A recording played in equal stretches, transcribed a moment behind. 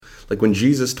Like when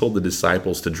Jesus told the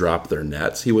disciples to drop their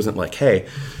nets, he wasn't like, hey,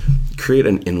 create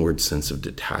an inward sense of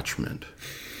detachment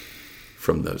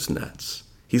from those nets.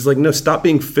 He's like, no, stop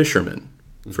being fishermen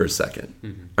for a second.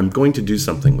 Mm-hmm. I'm going to do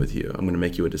something with you. I'm going to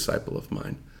make you a disciple of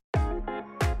mine.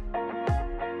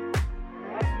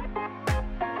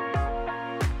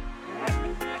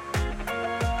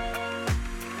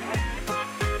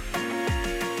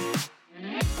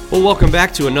 Well, welcome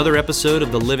back to another episode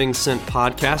of the Living Sent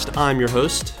podcast. I'm your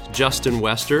host, Justin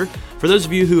Wester. For those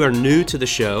of you who are new to the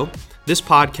show, this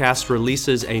podcast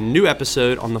releases a new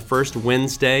episode on the first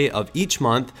Wednesday of each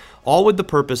month, all with the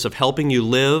purpose of helping you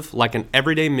live like an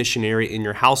everyday missionary in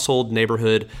your household,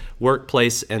 neighborhood,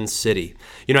 workplace, and city.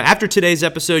 You know, after today's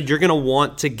episode, you're going to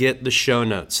want to get the show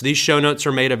notes. These show notes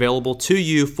are made available to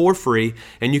you for free,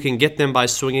 and you can get them by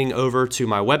swinging over to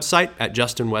my website at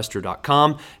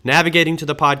justinwester.com, navigating to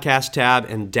the podcast tab,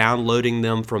 and downloading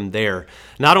them from there.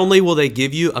 Not only will they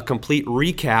give you a complete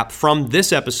recap from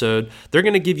this episode, they're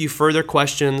going to give you further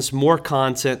questions, more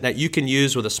content that you can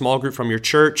use with a small group from your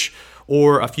church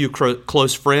or a few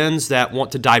close friends that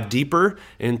want to dive deeper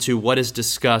into what is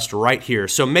discussed right here.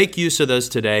 So make use of those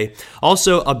today.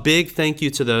 Also, a big thank you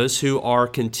to those who are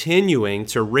continuing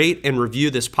to rate and review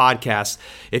this podcast.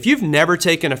 If you've never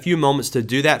taken a few moments to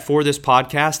do that for this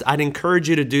podcast, I'd encourage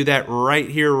you to do that right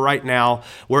here, right now.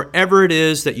 Wherever it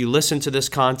is that you listen to this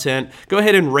content, go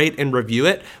ahead and rate and review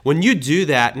it. When you do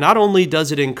that, not only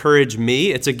does it encourage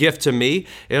me, it's a gift to me,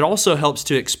 it also helps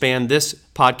to expand this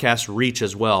podcast reach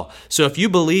as well. So if you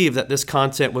believe that this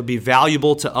content would be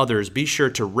valuable to others, be sure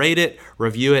to rate it,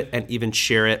 review it, and even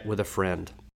share it with a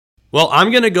friend. Well, I'm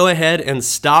going to go ahead and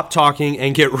stop talking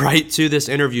and get right to this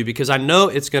interview because I know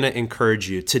it's going to encourage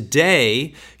you.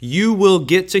 Today, you will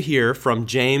get to hear from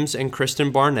James and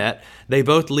Kristin Barnett. They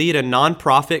both lead a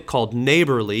nonprofit called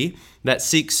Neighborly that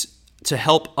seeks to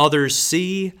help others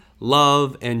see,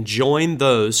 love, and join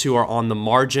those who are on the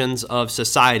margins of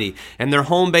society. And their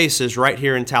home base is right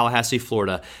here in Tallahassee,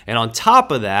 Florida. And on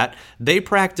top of that, they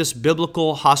practice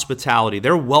biblical hospitality.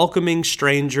 They're welcoming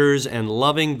strangers and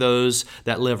loving those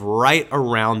that live right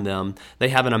around them. They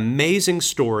have an amazing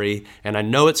story, and I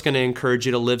know it's going to encourage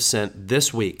you to live sent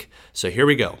this week. So here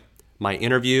we go. My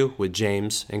interview with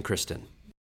James and Kristin.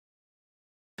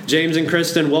 James and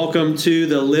Kristin, welcome to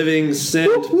the Living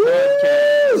Sent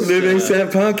podcast. Living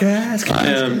Sent podcast. I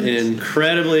am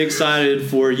incredibly excited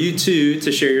for you two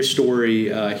to share your story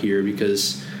here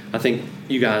because I think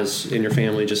you guys and your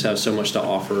family just have so much to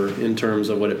offer in terms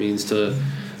of what it means to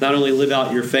not only live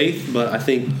out your faith, but I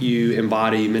think you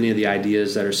embody many of the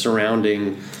ideas that are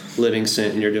surrounding Living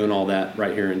Sent, and you're doing all that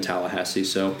right here in Tallahassee.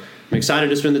 So I'm excited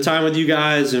to spend the time with you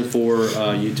guys and for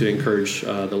you to encourage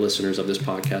the listeners of this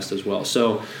podcast as well.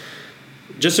 So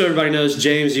just so everybody knows,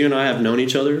 James, you and I have known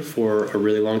each other for a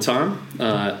really long time.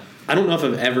 I don't know if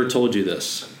I've ever told you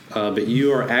this, but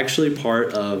you are actually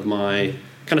part of my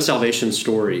kind of salvation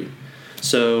story.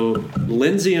 So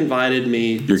Lindsay invited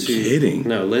me You're kidding.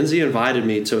 No, Lindsay invited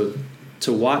me to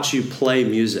watch you play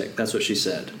music. That's what she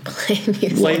said.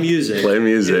 Play music. Play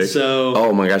music. And so,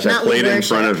 oh my gosh, I played in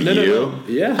front of you. No.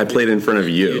 Yeah. I played in front of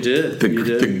you. You did.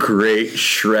 The great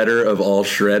shredder of all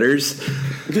shredders.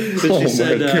 So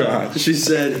she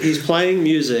said, he's playing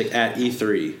music at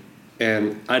E3.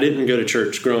 And I didn't go to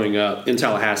church growing up in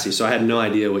Tallahassee, so I had no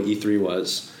idea what E3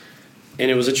 was. And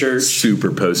it was a church. Super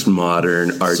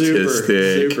postmodern,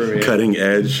 artistic, super, cutting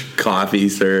edge, coffee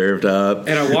served up.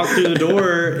 And I walked through the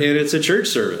door, and it's a church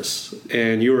service.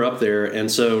 And you were up there. And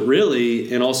so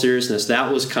really, in all seriousness,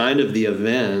 that was kind of the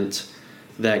event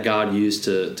that God used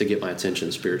to get my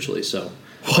attention spiritually. So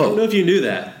I don't know if you knew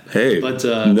that. Hey, but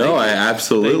no, I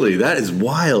absolutely. That is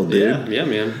wild, dude. Yeah,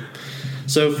 man.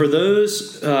 So for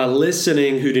those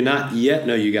listening who do not yet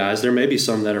know you guys, there may be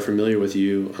some that are familiar with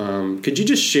you. Could you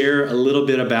just share a little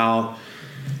bit about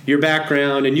your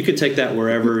background? And you can take that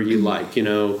wherever you like, you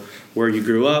know, where you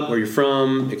grew up, where you're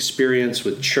from, experience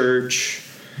with church,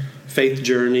 faith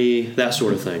journey, that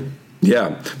sort of thing.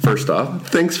 Yeah. First off,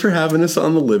 thanks for having us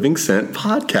on the Living Sent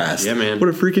podcast. Yeah, man. What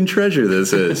a freaking treasure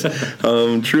this is.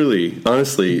 Truly,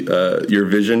 honestly, your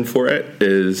vision for it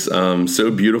is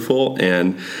so beautiful.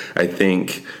 And I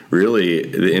think really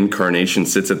the incarnation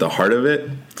sits at the heart of it.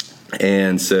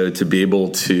 And so to be able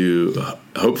to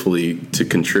hopefully to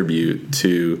contribute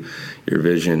to your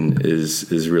vision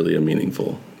is really a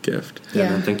meaningful gift.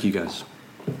 Yeah. Man, thank you guys.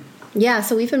 Yeah.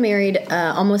 So we've been married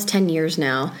almost 10 years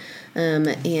now.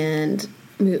 And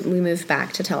we moved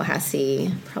back to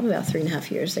Tallahassee probably about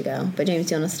 3.5 years ago. But James,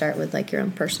 do you want to start with like your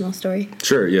own personal story?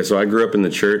 Sure. Yeah. So I grew up in the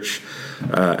church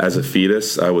as a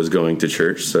fetus. I was going to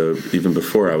church. So even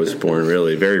before I was born,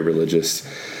 really very religious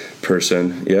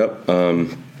person. Yep.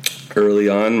 early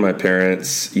on, my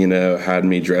parents, had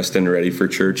me dressed and ready for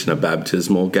church in a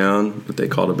baptismal gown, what they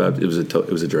called it was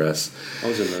a dress. I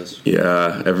was in those.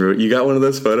 Yeah, you got one of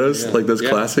those photos, like those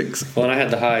classics. Well, and I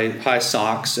had the high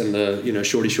socks and the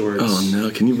shorty shorts. Oh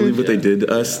no! Can you believe what they did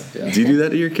to us? Yeah. Do you do that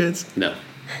to your kids? No,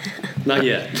 not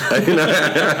yet.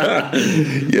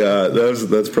 Yeah,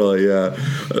 that's probably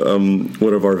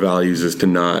one of our values is to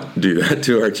not do that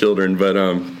to our children, but.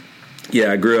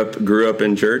 Yeah, I grew up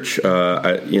in church,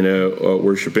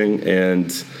 worshiping,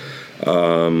 and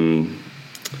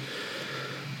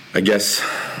I guess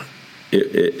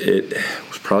it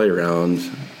was probably around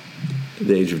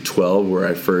the age of 12 where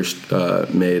I first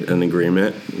made an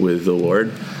agreement with the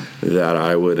Lord that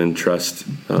I would entrust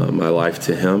my life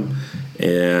to Him,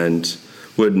 and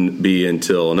wouldn't be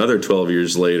until another 12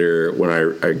 years later when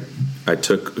I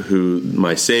took who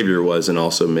my Savior was and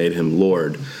also made Him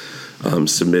Lord.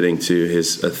 Submitting to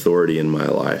His authority in my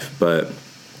life. But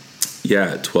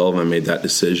yeah, at 12, I made that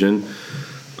decision.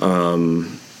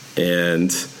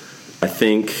 And I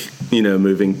think,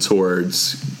 moving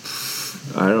towards,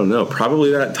 I don't know,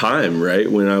 probably that time, right?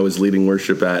 When I was leading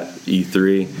worship at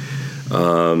E3,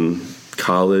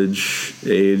 college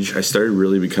age, I started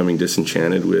really becoming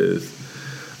disenchanted with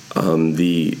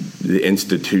the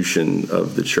institution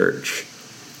of the church.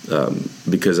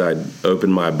 Because I'd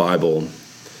opened my Bible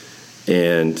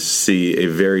and see a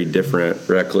very different,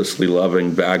 recklessly loving,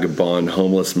 vagabond,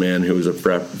 homeless man who was a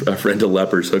friend to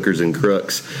lepers, hookers, and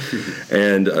crooks.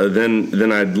 And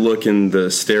then I'd look in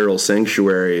the sterile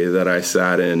sanctuary that I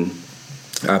sat in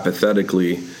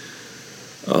apathetically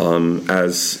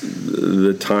as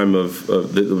the time of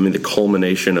the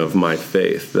culmination of my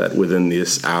faith, that within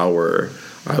this hour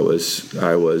I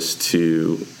was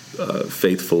to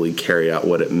faithfully carry out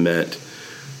what it meant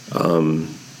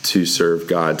to serve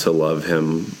God, to love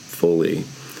Him fully.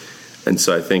 And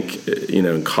so I think,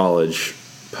 in college,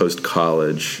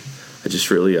 post-college, I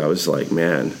was like,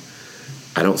 man,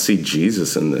 I don't see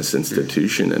Jesus in this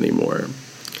institution anymore.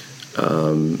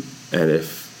 And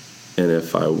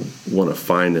if I want to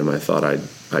find Him, I thought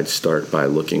I'd start by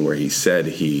looking where He said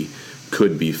He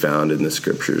could be found in the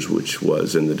Scriptures, which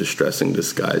was in the distressing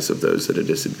disguise of those at a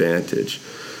disadvantage,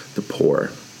 the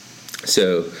poor.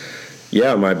 So,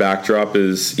 yeah, my backdrop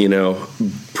is,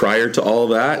 prior to all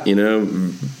that,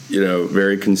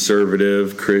 very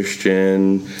conservative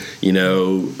Christian,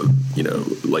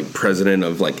 like president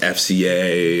of like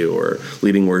FCA or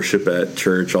leading worship at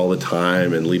church all the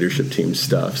time and leadership team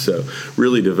stuff. So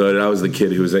really devoted. I was the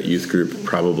kid who was at youth group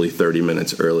probably 30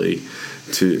 minutes early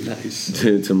to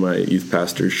my youth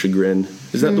pastor's chagrin.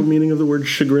 Is that the meaning of the word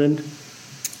chagrin?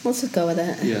 Let's just go with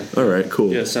it. Yeah. All right,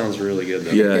 cool. Yeah, it sounds really good,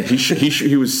 though. Yeah,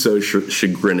 he was so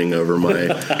chagrining over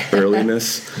my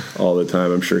earliness all the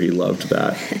time. I'm sure he loved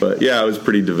that. But yeah, I was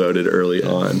pretty devoted early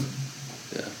on.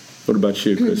 Yeah. What about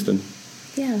you, Kristin?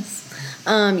 Yes.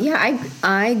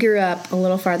 I grew up a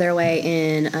little farther away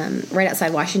in right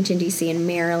outside Washington, D.C. in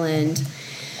Maryland,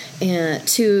 and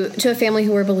to a family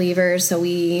who were believers. So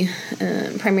we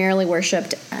primarily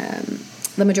worshipped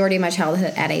the majority of my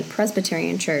childhood at a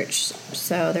Presbyterian church.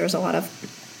 So there was a lot of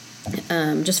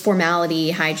just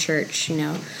formality, high church,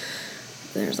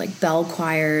 there's like bell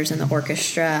choirs and the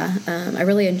orchestra. I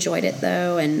really enjoyed it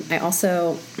though. And I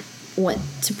also went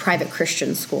to private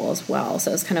Christian school as well.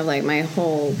 So it's kind of like my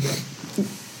whole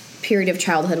period of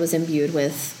childhood was imbued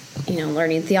with,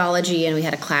 learning theology, and we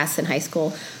had a class in high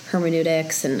school,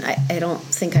 hermeneutics. And I don't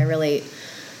think I really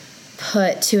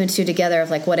put two and two together of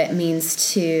like what it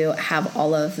means to have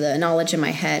all of the knowledge in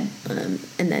my head, and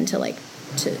then to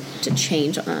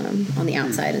change on the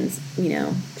outside. And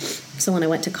so when I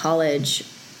went to college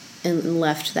and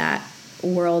left that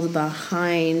world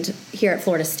behind here at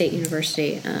Florida State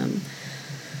University,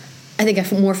 I think I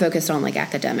more focused on like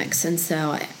academics, and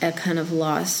so I kind of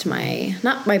lost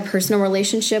not my personal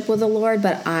relationship with the Lord,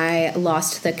 but I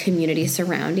lost the community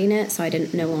surrounding it. So I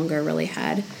no longer really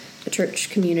had a church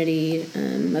community.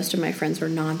 Most of my friends were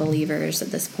non-believers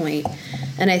at this point,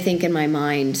 and I think in my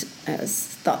mind I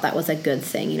thought that was a good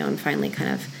thing. I'm finally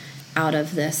kind of out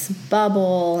of this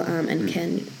bubble, and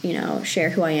can share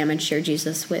who I am and share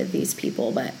Jesus with these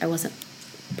people, but I wasn't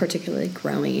particularly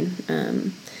growing.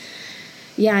 And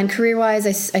career-wise,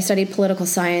 I studied political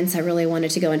science. I really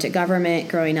wanted to go into government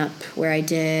growing up where I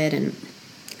did, and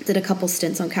did a couple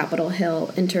stints on Capitol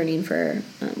Hill interning for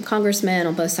congressmen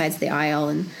on both sides of the aisle,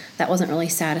 and that wasn't really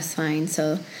satisfying.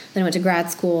 So then I went to grad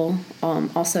school,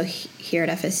 also here at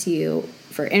FSU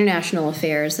for international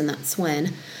affairs, and that's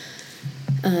when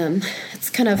it's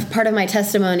kind of part of my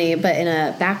testimony, but in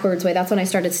a backwards way. That's when I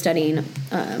started studying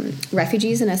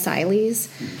refugees and asylees.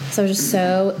 So I was just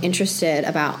so interested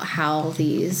about how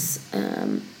these,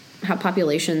 how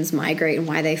populations migrate and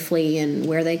why they flee and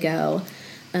where they go.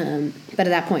 But at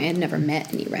that point, I had never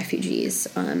met any refugees,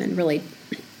 and really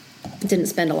didn't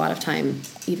spend a lot of time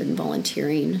even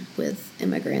volunteering with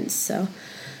immigrants. So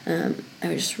I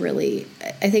was just really,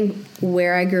 I think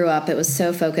where I grew up, it was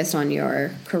so focused on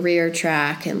your career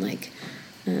track and like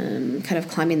kind of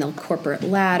climbing the corporate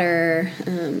ladder.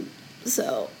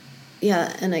 So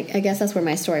yeah, and I guess that's where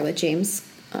my story with James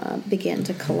began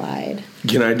to collide.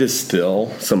 Can I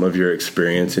distill some of your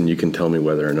experience, and you can tell me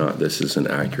whether or not this is an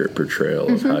accurate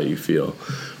portrayal of how you feel?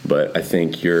 But I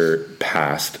think your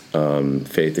past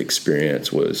faith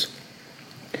experience was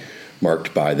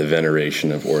marked by the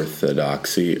veneration of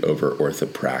orthodoxy over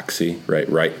orthopraxy,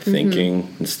 right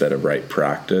thinking instead of right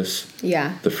practice.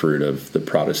 Yeah. The fruit of the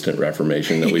Protestant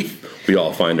Reformation that we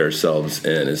all find ourselves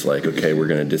in is like, okay, we're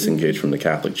going to disengage from the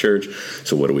Catholic Church,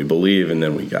 so what do we believe? And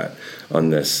then we got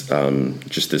on this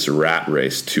just this rat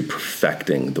race to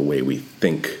perfecting the way we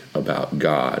think about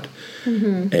God.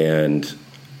 And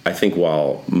I think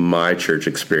while my church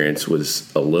experience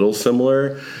was a little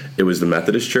similar, it was the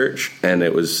Methodist Church, and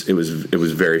it was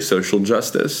very social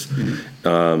justice.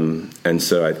 And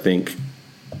so I think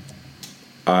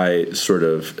I sort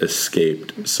of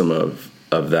escaped some of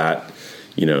that.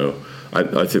 You know,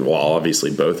 I think, well, obviously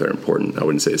both are important. I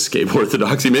wouldn't say escape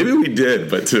orthodoxy. Maybe we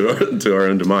did, but to our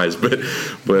own demise. But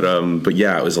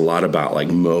yeah, it was a lot about like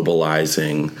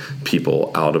mobilizing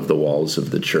people out of the walls of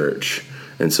the church.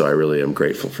 And so I really am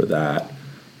grateful for that.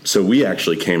 So we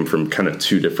actually came from kind of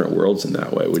two different worlds in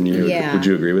that way, wouldn't you? Yeah. Would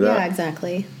you agree with that? Yeah,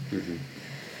 exactly.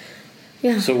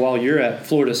 Yeah. So while you're at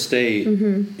Florida State,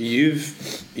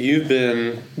 you've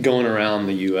been going around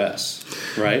the U.S.,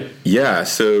 right? Yeah.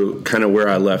 So kind of where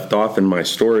I left off in my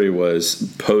story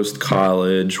was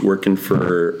post-college, working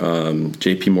for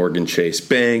J.P. Morgan Chase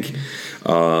Bank,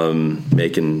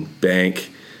 making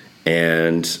bank.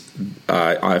 And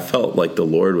I felt like the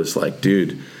Lord was like,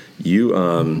 dude, you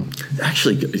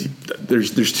actually,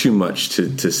 there's too much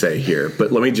to say here.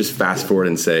 But let me just fast forward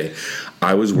and say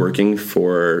I was working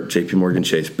for J.P. Morgan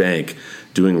Chase Bank,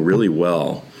 doing really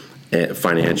well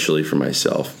financially for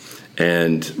myself.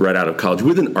 And right out of college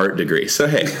with an art degree. So,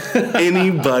 hey,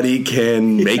 anybody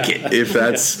can make it if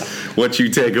that's what you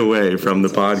take away from the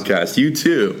podcast. You,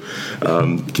 too,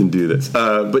 can do this.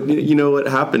 But you know what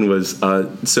happened was,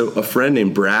 so a friend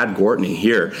named Brad Gortney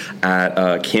here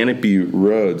at Canopy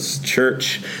Roads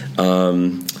Church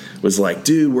was like,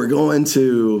 dude, we're going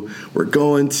to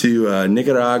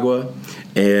Nicaragua.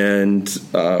 And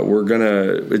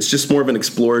it's just more of an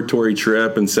exploratory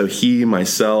trip. And so he,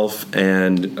 myself,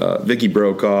 and Vicky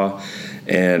Brokaw,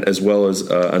 and as well as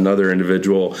another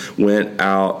individual, went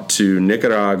out to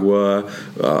Nicaragua,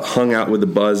 hung out with the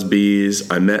Busbys.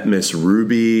 I met Miss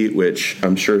Ruby, which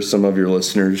I'm sure some of your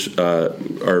listeners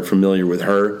are familiar with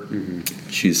her.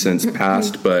 She's since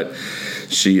passed, but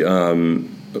she,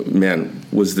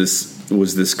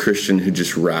 was this Christian who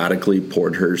just radically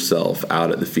poured herself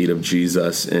out at the feet of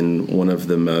Jesus in one of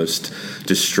the most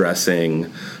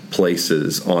distressing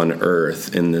places on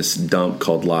earth, in this dump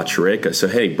called La Chureca. So,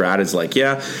 hey, Brad is like,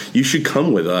 yeah, you should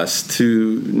come with us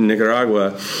to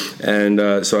Nicaragua. And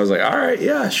so I was like, all right,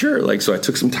 yeah, sure. Like, so I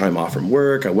took some time off from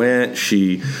work. I went.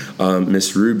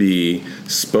 Miss Ruby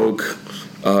spoke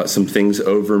some things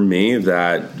over me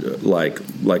that like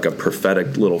a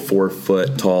prophetic little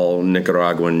 4-foot tall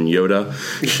Nicaraguan Yoda.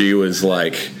 She was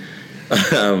like,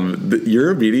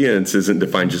 your obedience isn't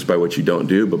defined just by what you don't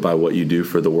do, but by what you do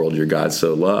for the world your God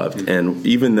so loved. And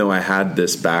even though I had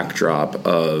this backdrop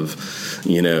of,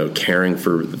 caring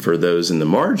for those in the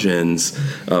margins,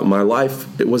 my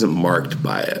life, it wasn't marked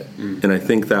by it. And I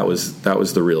think that was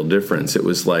the real difference. It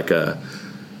was like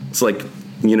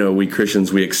we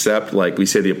Christians, we accept, like we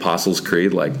say the Apostles'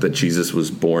 Creed, like that Jesus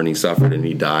was born, he suffered, and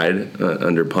he died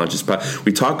under Pontius Pilate.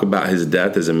 We talk about his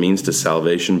death as a means to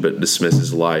salvation, but dismiss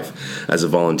his life as a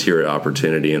volunteer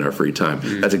opportunity in our free time.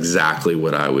 That's exactly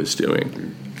what I was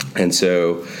doing. And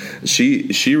so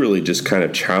she really just kind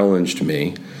of challenged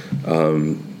me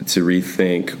to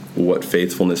rethink what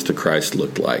faithfulness to Christ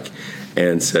looked like.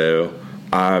 And so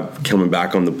I'm coming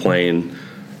back on the plane,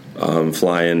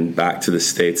 flying back to the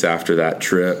States after that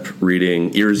trip,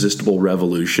 reading Irresistible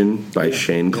Revolution by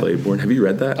Shane Claiborne. Have you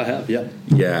read that? I have, yeah.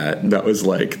 Yeah, that was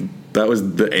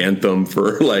the anthem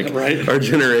for our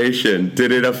generation.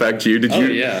 Did it affect you? Did you?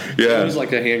 Yeah. It was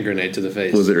like a hand grenade to the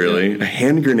face. Was it really? Yeah. A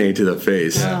hand grenade to the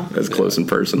face. Wow. That's close and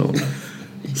personal.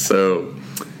 So,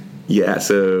 Yeah,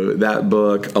 so that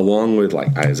book, along with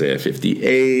like Isaiah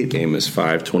 58, Amos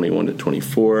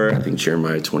 5:21-24, I think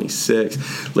Jeremiah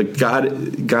 26, like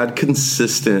God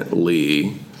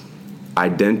consistently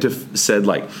said,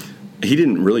 like, he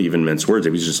didn't really even mince words.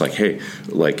 He was just like, hey,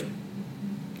 like,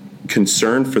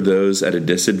 concern for those at a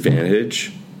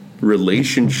disadvantage,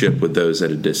 relationship with those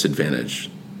at a disadvantage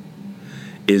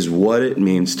is what it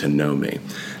means to know me.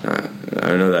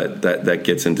 I know that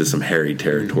gets into some hairy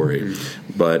territory,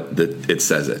 but it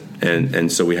says it.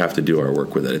 And so we have to do our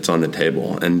work with it. It's on the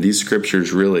table. And these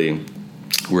scriptures really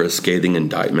were a scathing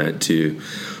indictment to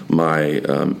my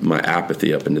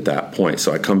apathy up until that point.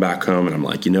 So I come back home and I'm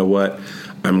like, you know what?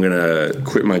 I'm going to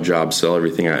quit my job, sell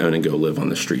everything I own, and go live on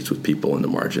the streets with people in the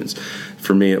margins.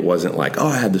 For me, it wasn't like, oh,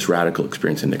 I had this radical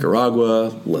experience in Nicaragua.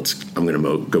 I'm going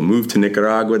to go move to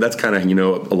Nicaragua. That's kind of,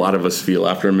 a lot of us feel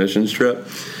after a missions trip.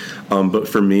 But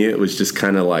for me, it was just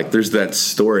kind of like, there's that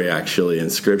story actually in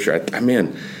Scripture.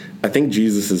 I think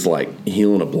Jesus is like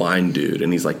healing a blind dude,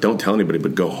 and he's like, don't tell anybody,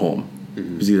 but go home.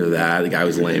 Mm-hmm. It was either that, the guy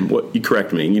was lame. What, you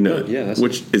correct me,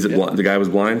 which is it? Yeah. The guy was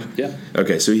blind? Yeah.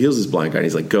 Okay, so he heals this blind guy, and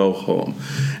he's like, go home.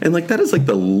 And like, that is like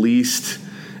the least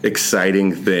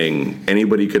exciting thing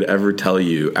anybody could ever tell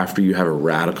you after you have a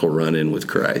radical run-in with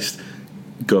Christ.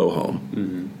 Go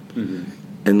home. Mm-hmm.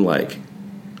 Mm-hmm. And like,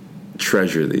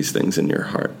 treasure these things in your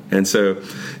heart. And so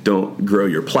don't grow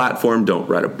your platform. Don't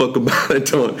write a book about it.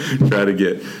 Don't try to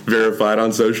get verified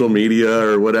on social media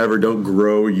or whatever. Don't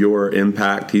grow your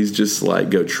impact. He's just like,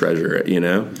 go treasure it,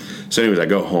 So anyways, I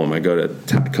go home. I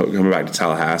come back to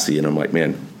Tallahassee, and I'm like,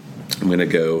 man, I'm going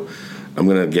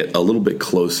to get a little bit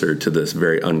closer to this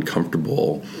very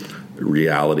uncomfortable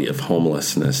reality of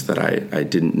homelessness that I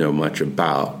didn't know much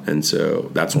about. And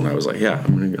so that's when I was like, yeah,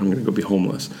 I'm going to go be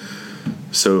homeless.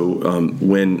 So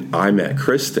when I met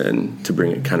Kristin, to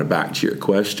bring it kind of back to your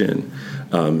question,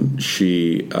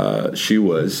 she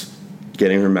was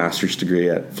getting her master's degree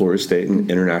at Florida State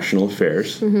in International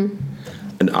Affairs, mm-hmm.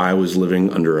 and I was living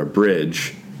under a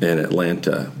bridge in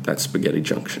Atlanta at Spaghetti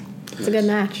Junction. It's a good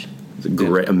match. It's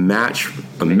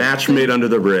a match made under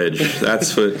the bridge.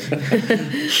 That's what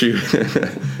she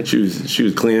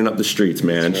was cleaning up the streets,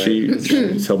 man. Right. She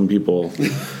was helping people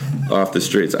off the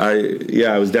streets.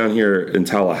 I was down here in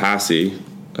Tallahassee,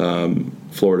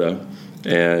 Florida,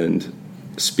 and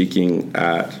speaking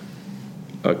at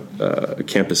a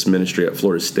campus ministry at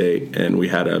Florida State, and we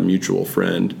had a mutual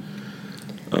friend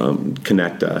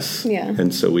connect us. Yeah.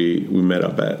 And so we met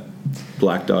up at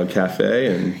Black Dog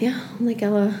Cafe, and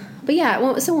but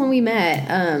yeah, so when we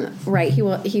met, right,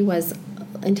 he was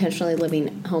intentionally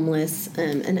living homeless,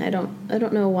 and I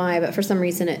don't know why, but for some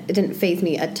reason it didn't faze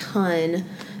me a ton.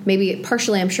 Maybe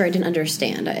partially, I'm sure I didn't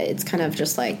understand. It's kind of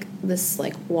just like this,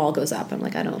 like, wall goes up. I'm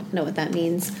like, I don't know what that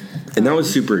means. And that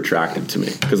was super attractive to me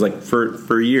because, like,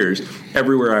 for years,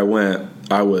 everywhere I went,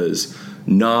 I was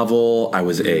novel. I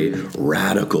was a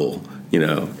radical,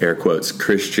 air quotes,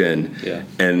 Christian. Yeah.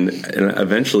 And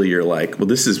eventually you're like, well,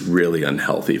 this is really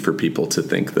unhealthy for people to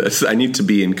think this. I need to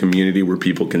be in community where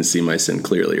people can see my sin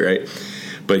clearly, right?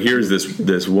 But here's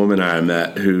this woman I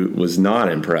met who was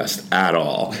not impressed at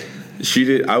all.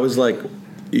 I was like,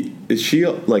 is she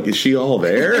all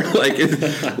there? like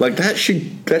that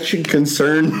should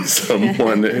concern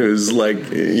someone who's like,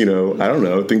 I don't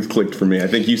know, things clicked for me. I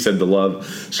think you said the love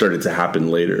started to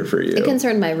happen later for you. It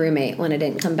concerned my roommate when I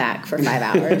didn't come back for 5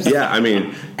 hours. Yeah, I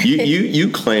mean, you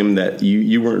claimed that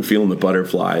you weren't feeling the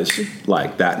butterflies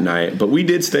like that night, but we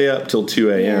did stay up till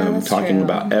 2 a.m. talking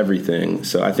about everything.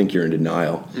 So I think you're in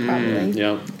denial. Probably.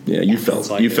 Yeah. Yeah, you felt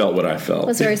what I felt. It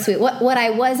was very sweet. What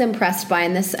I was impressed by,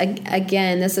 and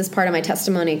this is part of my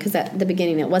testimony, because at the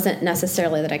beginning it wasn't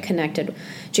necessarily that I connected.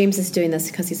 James is doing this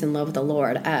because he's in love with the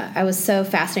Lord. I was so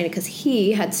fascinated because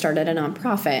he had started a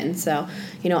nonprofit, and so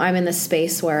I'm in this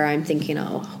space where I'm thinking,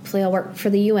 hopefully I'll work for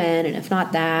the UN, and if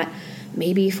not that,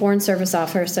 maybe foreign service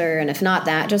officer, and if not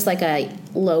that, just like a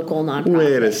local nonprofit.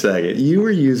 Wait a second, you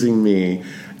were using me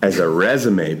as a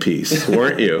resume piece,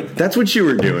 weren't you? That's what you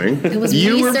were doing. It was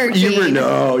researching.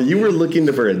 You were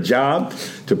looking for a job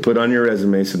to put on your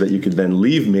resume so that you could then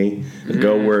leave me and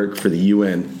go work for the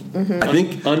UN. Mm-hmm. I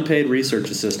think unpaid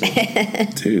research assistant.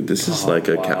 Dude, this is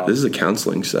this is a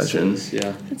counseling session.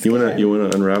 Yeah. You wanna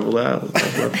unravel that?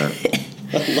 Let's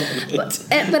talk about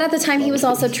that. But at the time, he was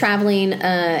also traveling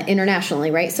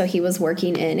internationally, right? So he was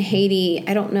working in Haiti.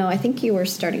 I don't know. I think you were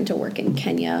starting to work in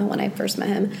Kenya when I first met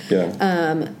him.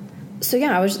 Yeah. So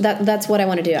yeah, that's what I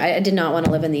want to do. I did not want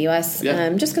to live in the U.S.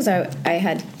 Just because I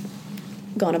had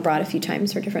gone abroad a few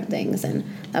times for different things, and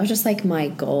that was just like my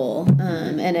goal.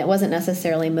 And it wasn't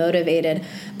necessarily motivated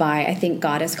by, I think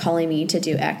God is calling me to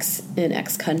do X in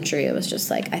X country. It was just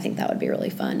like, I think that would be really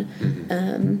fun.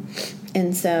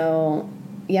 And so,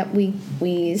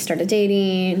 we started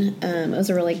dating. It was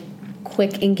a really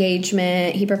quick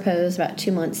engagement. He proposed about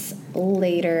 2 months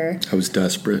later. I was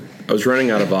desperate. I was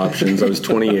running out of options. I was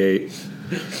 28.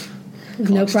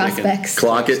 No prospects.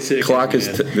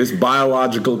 This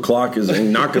biological clock is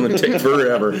not going to tick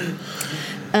forever.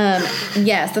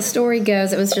 Yes, the story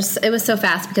goes, it was so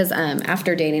fast because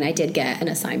after dating, I did get an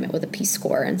assignment with a Peace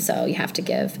Corps, and so you have to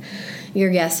give your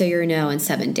yes or your no in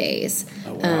 7 days.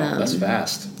 Oh, wow. That's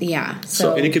fast. Yeah.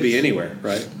 And it could be anywhere,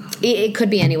 right? It could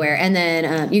be anywhere, and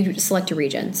then you select a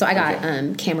region. So I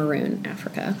got Cameroon,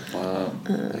 Africa. Wow.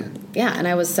 And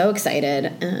I was so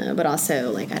excited, but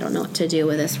also like I don't know what to do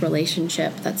with this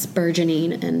relationship that's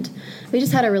burgeoning, and we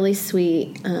just had a really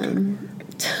sweet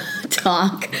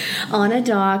talk on a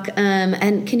dock.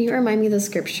 And can you remind me of the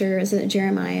scripture? Is it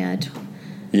Jeremiah?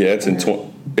 Yeah, it's in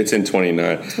 29.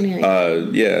 29.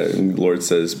 And the Lord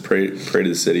says, pray to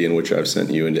the city in which I've sent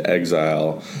you into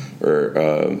exile,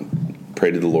 or pray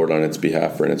to the Lord on its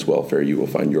behalf, for in its welfare you will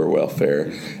find your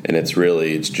welfare. And it's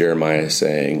Jeremiah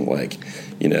saying, like,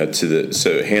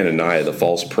 so Hananiah, the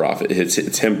false prophet,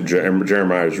 it's him.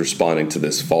 Jeremiah is responding to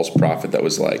this false prophet that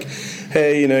was like,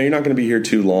 hey, you're not going to be here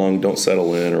too long, don't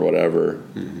settle in or whatever.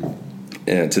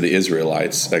 And to the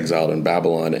Israelites exiled in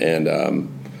Babylon,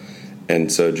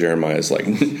 and so Jeremiah's like,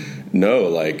 no,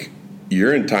 like,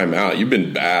 you're in timeout. You've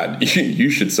been bad. You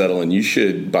should settle in. You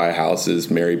should buy houses,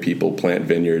 marry people, plant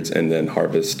vineyards, and then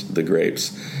harvest the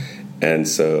grapes. And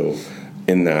so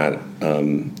in that,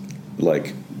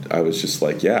 I was just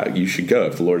like, yeah, you should go.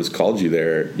 If the Lord has called you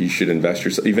there, you should invest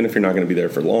yourself. Even if you're not going to be there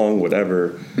for long,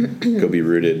 whatever, go be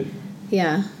rooted.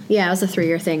 Yeah. Yeah, it was a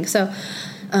 3-year thing. So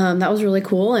that was really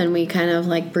cool, and we kind of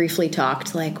like briefly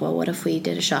talked like, well, what if we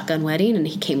did a shotgun wedding and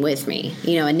he came with me?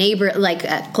 A neighbor,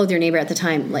 like Clothe Your Neighbor at the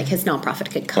time, like his nonprofit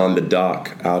could come. On the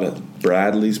dock out at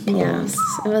Bradley's Pond. Yes,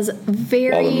 it was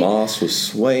very... While the moss was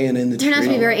swaying in the tree. It turned out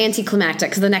to be very anticlimactic,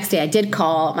 because the next day I did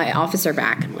call my officer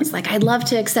back and was like, I'd love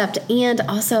to accept, and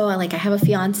also like I have a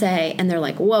fiance, and they're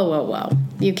like, whoa,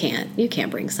 you can't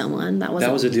bring someone. That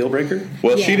was a deal breaker?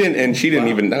 Well, yeah. She didn't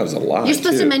even, that was a lie. You're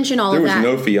supposed to mention all of that.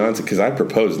 There was no fiance, because I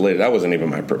proposed later. That wasn't even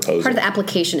my proposal. Part of the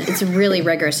application, it's really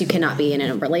rigorous. You cannot be in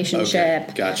a relationship.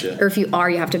 Okay, gotcha. Or if you are,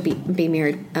 you have to be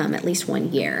married at least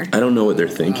 1 year. I don't know what they're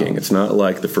thinking. Wow. It's not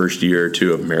like the first year or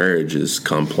two of marriage is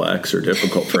complex or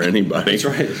difficult for anybody. That's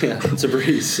right. Yeah, it's a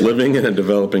breeze. Living in a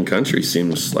developing country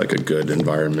seems like a good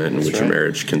environment in which a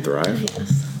marriage can thrive.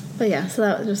 Yes. But yeah, so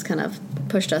that just kind of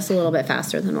pushed us a little bit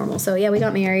faster than normal. So yeah, we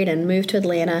got married and moved to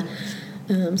Atlanta.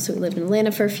 So we lived in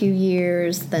Atlanta for a few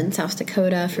years, then South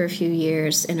Dakota for a few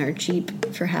years, in our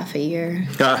Jeep for half a year,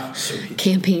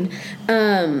 camping.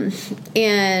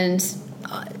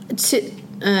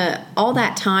 All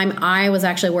that time, I was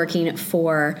actually working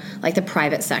for like the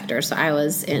private sector. So I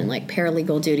was in like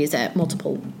paralegal duties at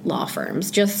multiple law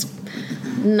firms. Just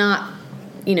not,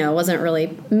 wasn't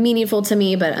really meaningful to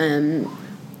me, but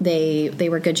they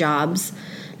were good jobs.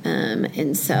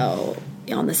 And so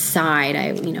on the side,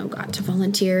 I got to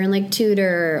volunteer and like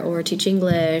tutor or teach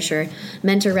English or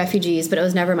mentor refugees, but it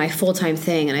was never my full-time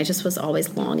thing, and I just was always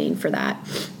longing for that.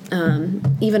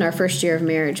 Even our first year of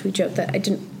marriage, we joked that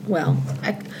I'm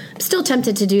still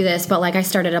tempted to do this, but like I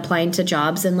started applying to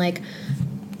jobs in like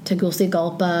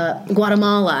Tegucigalpa,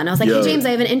 Guatemala, and I was like, hey James, I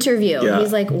have an interview. Yeah. And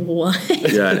he's like, what?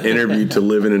 Yeah, an interview to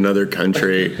live in another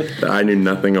country that I knew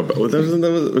nothing about.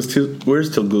 Where's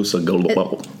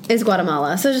Tegucigalpa? It's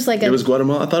Guatemala. So just like it was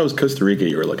Guatemala? I thought it was Costa Rica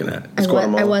you were looking at. It's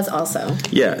Guatemala? I was also.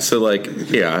 Yeah, so like,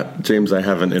 James, I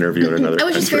have an interview in another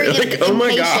country. I was just very impatient. Oh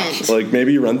my gosh, like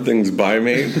maybe run things by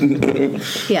me.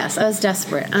 Yes, I was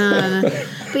desperate.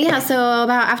 But yeah, so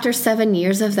about after 7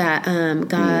 years of that,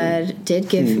 God did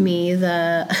give me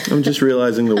the... I'm just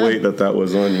realizing the weight that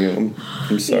was on you.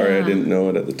 I'm sorry I didn't know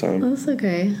it at the time. That's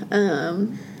okay.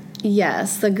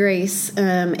 Yes, the grace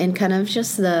and kind of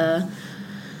just the...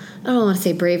 I don't want to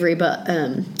say bravery, but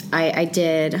I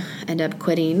did end up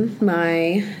quitting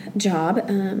my job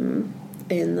in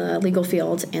the legal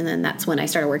field, and then that's when I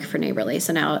started working for Neighborly.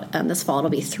 So now this fall it'll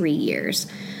be 3 years.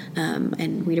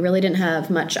 And we really didn't have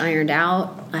much ironed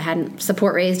out. I hadn't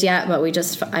support raised yet, but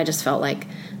I just felt like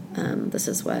this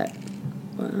is what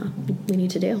we need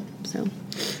to do. So,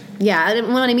 yeah,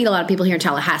 when I meet a lot of people here in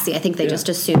Tallahassee, I think they just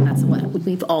assume that's what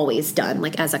we've always done,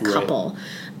 like as a couple.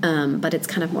 Right. But it's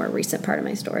kind of more a recent part of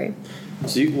my story.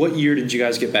 So what year did you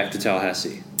guys get back to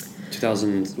Tallahassee?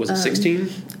 2000, was it 16?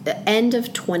 The end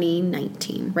of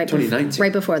 2019. Right 2019.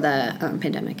 Right before the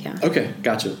pandemic, yeah. Okay,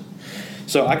 gotcha.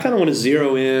 So I kind of want to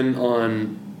zero in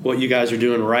on what you guys are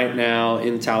doing right now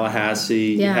in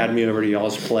Tallahassee. Yeah. You had me over to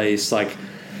y'all's place. Like,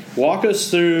 walk us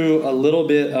through a little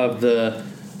bit of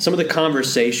some of the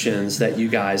conversations that you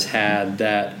guys had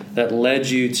that led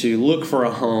you to look for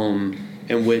a home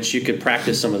in which you could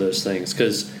practice some of those things.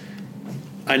 Because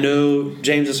I know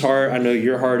James's heart, I know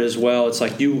your heart as well. It's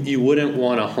like you wouldn't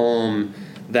want a home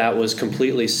that was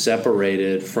completely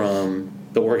separated from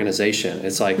the organization.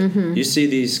 It's like you see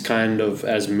these kind of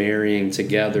as marrying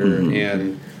together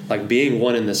and like being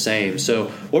one and the same. So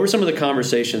what were some of the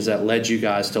conversations that led you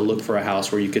guys to look for a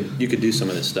house where you could do some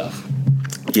of this stuff?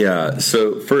 Yeah,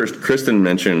 so first, Kristin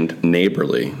mentioned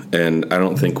neighborly, and I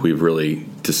don't think we've really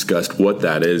discussed what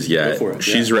that is yet. Go for it,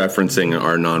 She's referencing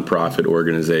our nonprofit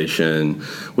organization,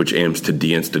 which aims to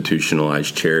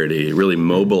deinstitutionalize charity, really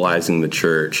mobilizing the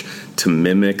church to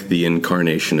mimic the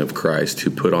incarnation of Christ, who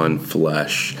put on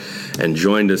flesh and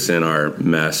joined us in our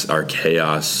mess, our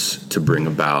chaos, to bring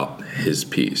about his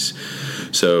peace.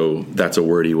 So that's a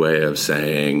wordy way of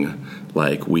saying,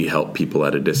 like, we help people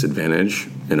at a disadvantage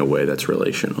in a way that's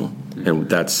relational.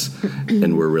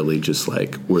 And we're really just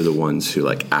like, we're the ones who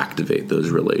like activate those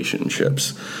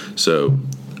relationships. So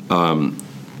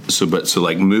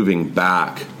like moving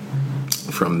back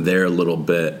from there a little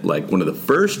bit, like one of the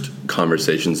first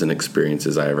conversations and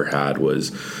experiences I ever had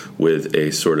was with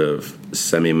a sort of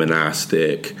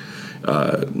semi-monastic,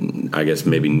 I guess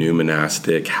maybe new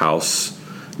monastic house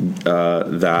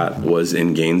that was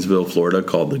in Gainesville, Florida,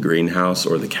 called the Greenhouse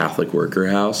or the Catholic Worker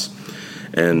House.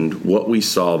 And what we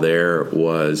saw there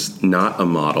was not a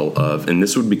model of, and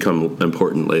this would become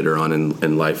important later on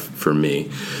in life for me,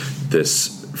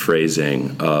 this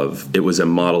phrasing of, it was a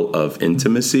model of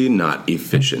intimacy, not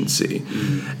efficiency.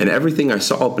 And everything I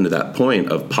saw up until that point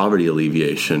of poverty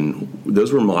alleviation,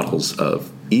 those were models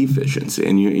of efficiency.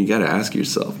 And you got to ask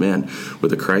yourself, man,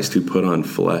 with a Christ who put on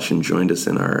flesh and joined us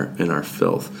in our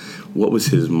filth, what was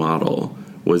his model?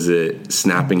 Was it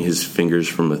snapping his fingers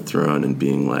from a throne and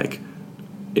being like,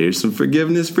 here's some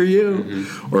forgiveness for you?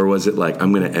 Or was it like,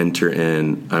 I'm going to enter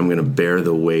in, I'm going to bear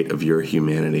the weight of your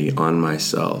humanity on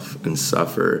myself and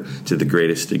suffer to the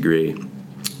greatest degree?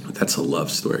 That's a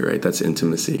love story, right? That's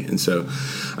intimacy. And so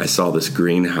I saw this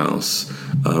greenhouse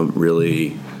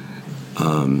really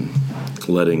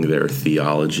letting their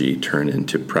theology turn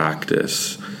into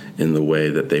practice in the way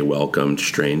that they welcomed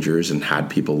strangers and had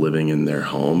people living in their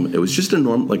home. It was just a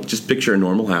normal, like, just picture a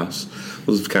normal house. It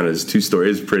was kind of 2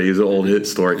 stories, pretty. It was an old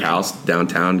historic house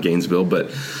downtown Gainesville, but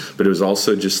it was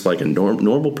also just like a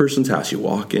normal person's house. You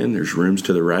walk in, there's rooms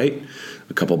to the right,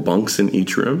 a couple bunks in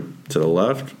each room. To the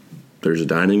left, there's a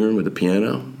dining room with a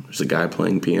piano. There's a guy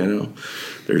playing piano.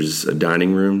 There's a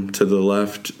dining room to the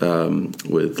left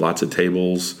with lots of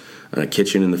tables. A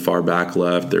kitchen in the far back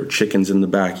left. There were chickens in the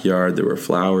backyard. There were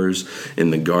flowers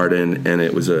in the garden, and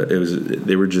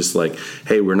they were just like,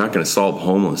 hey, we're not going to solve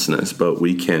homelessness, but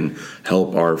we can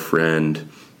help our friend,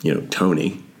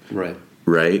 Tony.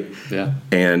 Right. Yeah.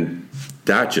 And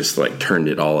that just like turned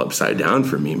it all upside down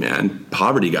for me, man.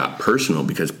 Poverty got personal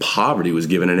because poverty was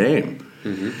given a name.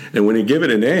 And when you give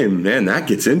it a name, man, that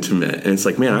gets intimate. And it's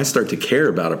like, man, I start to care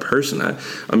about a person. I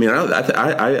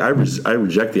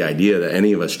reject the idea that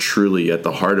any of us truly at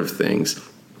the heart of things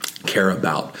care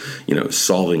about,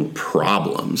 solving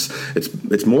problems.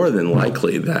 It's more than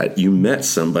likely that you met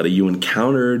somebody, you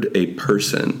encountered a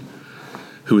person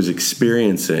who was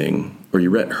experiencing, or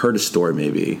you heard a story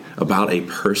maybe about a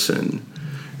person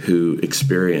who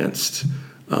experienced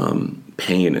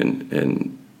pain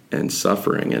and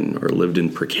suffering or lived in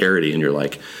precarity, and you're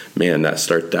like, man,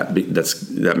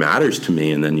 that matters to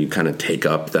me. And then you kind of take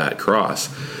up that cross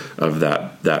of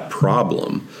that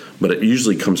problem, but it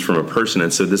usually comes from a person.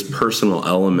 And so this personal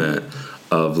element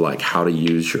of like how to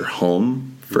use your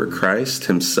home for Christ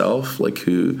himself, like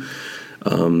who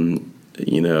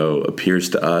appears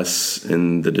to us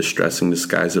in the distressing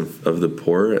disguise of the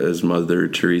poor, as Mother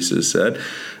Teresa said,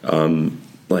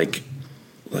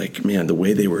 like, man, the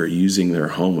way they were using their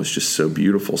home was just so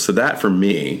beautiful. So that, for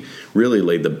me, really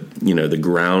laid the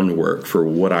groundwork for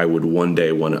what I would one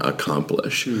day want to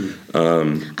accomplish.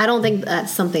 I don't think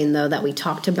that's something, though, that we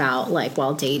talked about, like,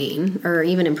 while dating or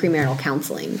even in premarital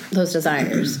counseling, those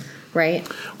desires, right?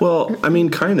 Well, I mean,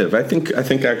 kind of. I think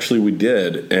actually we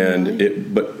did. And really?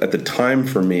 But at the time,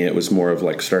 for me, it was more of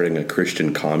like starting a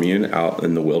Christian commune out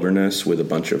in the wilderness with a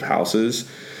bunch of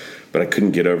houses. But I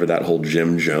couldn't get over that whole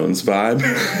Jim Jones vibe.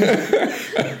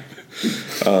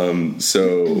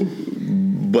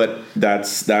 But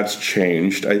that's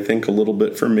changed, I think, a little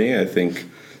bit for me. I think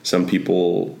Some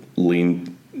people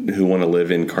who want to live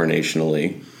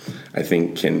incarnationally, I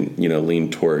think can,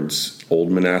 lean towards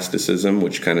old monasticism,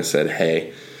 which kind of said,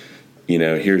 hey,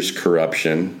 here's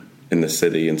corruption in the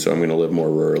city, and so I'm going to live more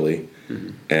rurally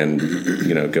and,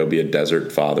 go be a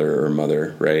desert father or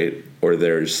mother, right? Or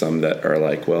there's some that are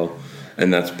like, well,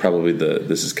 and that's probably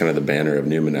this is kind of the banner of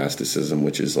new monasticism,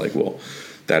 which is like, well,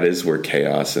 that is where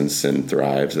chaos and sin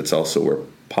thrives. It's also where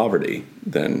poverty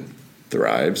then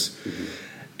thrives.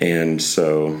 And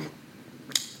so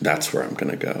that's where I'm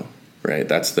going to go, right?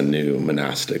 That's the new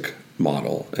monastic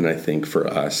model. And I think for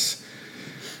us,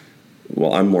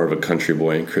 well, I'm more of a country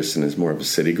boy and Kristin is more of a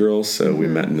city girl, so we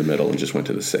met in the middle and just went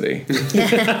to the city.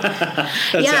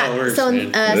 That's how it works, so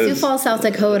Sioux Falls, South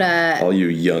Dakota. All you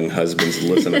young husbands,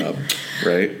 listen up,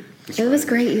 right? It was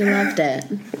great. You loved it.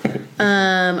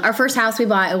 Our first house we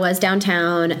bought, it was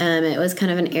downtown. It was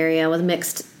kind of an area with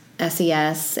mixed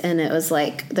SES, and it was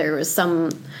like there was some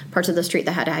parts of the street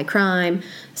that had high crime,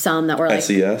 some that were like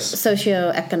SES?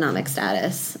 socioeconomic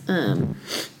status.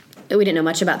 We didn't know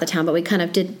much about the town, but we kind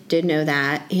of did know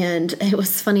that. And it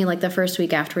was funny, like the first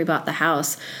week after we bought the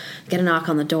house, get a knock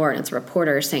on the door, and it's a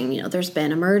reporter saying, there's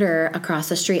been a murder across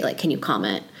the street. Like, can you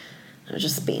comment? I was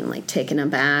just being like taken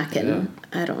aback, and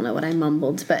I don't know what I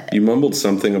mumbled, but you mumbled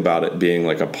something about it being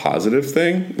like a positive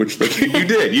thing, which like you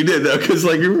did though, because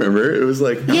like you remember it was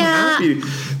like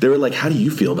they were like, how do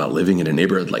you feel about living in a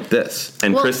neighborhood like this?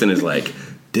 And Kristin is like,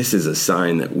 this is a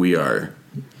sign that we are.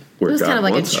 It was kind of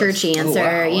like a churchy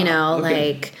answer,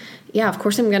 like, yeah, of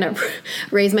course I'm going to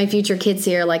raise my future kids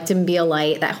here, like to be a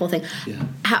light, that whole thing. Yeah.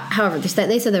 However,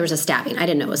 they said there was a stabbing. I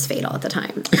didn't know it was fatal at the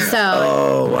time. So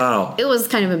oh, wow. It was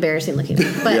kind of embarrassing looking.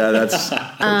 But, yeah, that's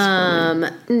yeah.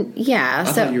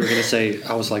 I thought you were going to say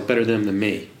I was like better than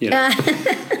me. We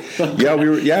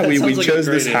chose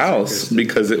this house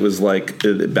because it was like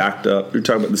it backed up. You're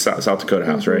talking about the South Dakota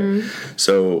house, right?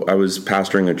 So I was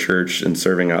pastoring a church and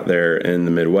serving out there in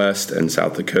the Midwest and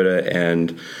South Dakota,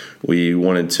 and we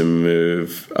wanted to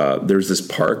move. There's this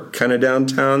park kind of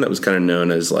downtown that was kind of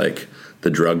known as like the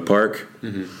drug park.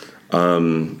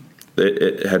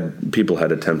 People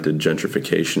had attempted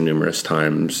gentrification numerous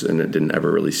times, and it didn't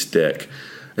ever really stick.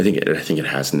 I think it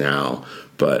has now.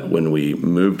 But when we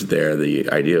moved there, the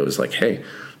idea was like, hey,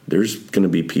 there's going to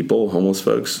be people, homeless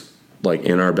folks, like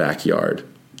in our backyard.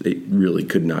 They really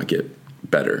could not get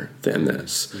better than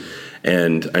this.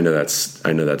 And I know that's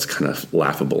kind of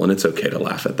laughable, and it's okay to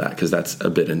laugh at that because that's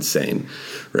a bit insane,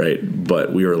 right?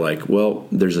 But we were like, well,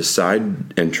 there's a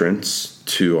side entrance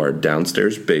to our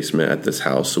downstairs basement at this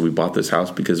house. So we bought this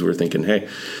house because we were thinking, hey,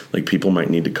 like people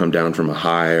might need to come down from a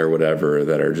high or whatever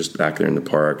that are just back there in the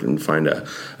park and find a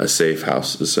safe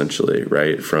house, essentially,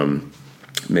 right, from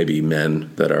maybe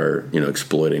men that are,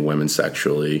 exploiting women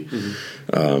sexually.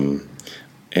 And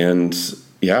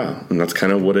that's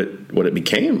kind of what it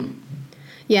became.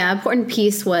 Yeah, important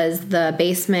piece was the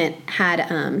basement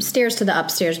had stairs to the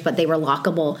upstairs, but they were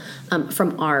lockable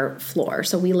from our floor.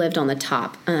 So we lived on the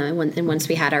top. And once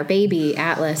we had our baby,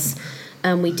 Atlas,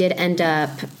 we did end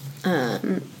up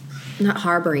not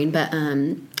harboring, but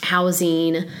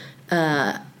housing.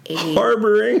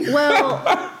 Harboring? Well,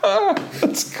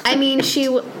 I mean,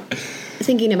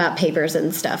 thinking about papers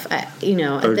and stuff, at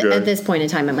this point in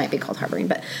time, it might be called harboring,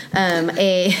 but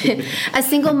a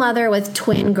single mother with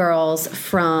twin girls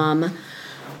from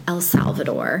El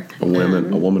Salvador. A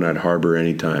woman I'd harbor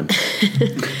anytime.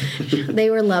 They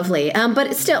were lovely,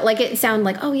 but still, like it sounded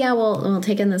like, oh yeah, we'll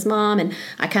take in this mom, and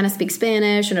I kind of speak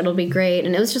Spanish, and it'll be great.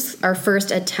 And it was just our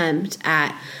first attempt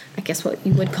at, I guess, what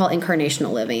you would call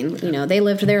incarnational living. They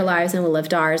lived their lives and we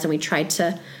lived ours, and we tried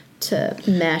to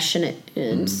mesh, and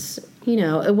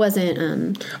it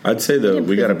wasn't. I'd say, though,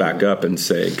 we got to back up and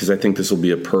say, because I think this will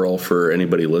be a pearl for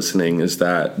anybody listening, is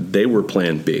that they were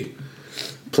Plan B.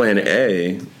 Plan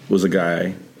A was a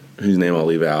guy whose name I'll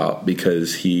leave out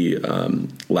because he,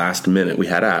 last minute, we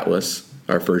had Atlas,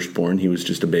 our firstborn. He was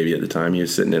just a baby at the time. He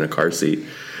was sitting in a car seat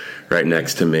right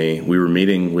next to me. We were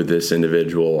meeting with this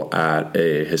individual at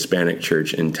a Hispanic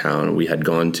church in town we had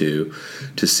gone to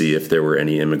see if there were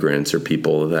any immigrants or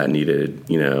people that needed,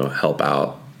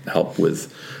 help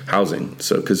with housing.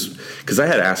 So because I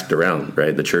had asked around,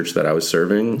 right, the church that I was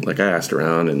serving, like I asked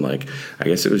around, and like I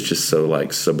guess it was just so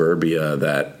like suburbia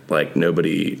that like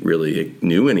nobody really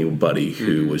knew anybody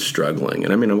who was struggling.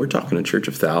 And I mean, we're talking a church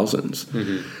of thousands.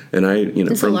 And I,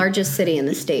 it's the largest city in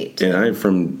the state. And I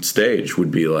from stage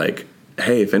would be like,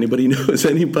 hey, if anybody knows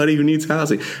anybody who needs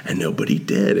housing, and nobody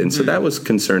did. And so that was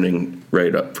concerning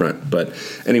right up front. But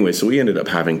anyway, so we ended up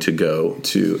having to go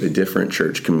to a different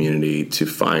church community to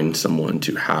find someone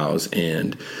to house.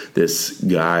 And this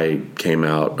guy came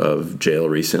out of jail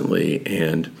recently,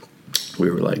 and we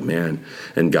were like, man,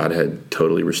 and God had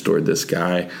totally restored this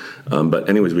guy. But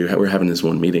anyways, we were having this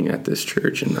one meeting at this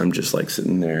church, and I'm just like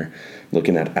sitting there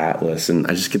looking at Atlas, and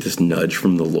I just get this nudge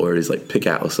from the Lord. He's like, pick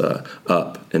Atlas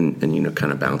up and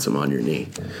kind of bounce him on your knee.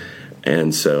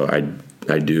 And so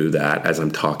I do that as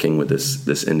I'm talking with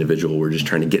this individual. We're just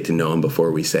trying to get to know him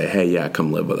before we say, hey, yeah,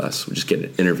 come live with us. We just get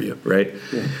an interview, right?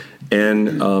 Yeah.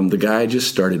 And the guy just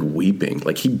started weeping.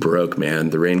 Like, he broke, man.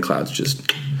 The rain clouds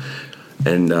just...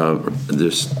 And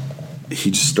he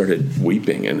just started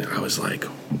weeping, and I was like,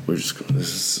 this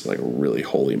is like a really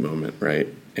holy moment, right?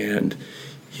 And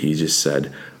he just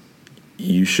said,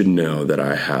 you should know that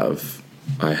I have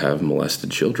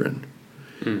molested children.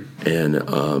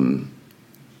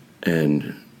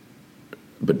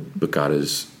 But God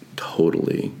has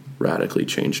totally, radically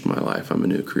changed my life. I'm a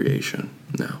new creation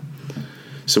now.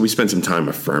 So we spent some time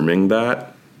affirming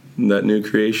that new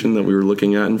creation that we were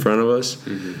looking at in front of us.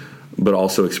 But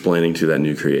also explaining to that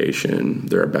new creation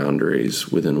there are boundaries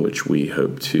within which we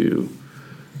hope to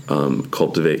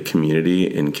cultivate community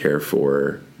and care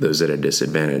for those at a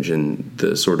disadvantage. And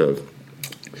the sort of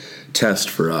test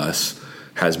for us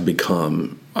has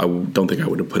become, I don't think I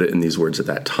would have put it in these words at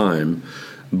that time,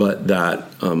 but that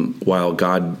while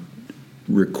God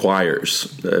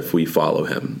requires, if we follow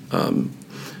him,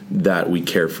 that we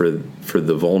care for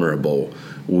the vulnerable,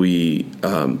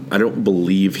 I don't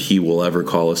believe he will ever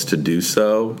call us to do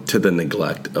so to the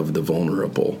neglect of the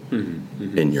vulnerable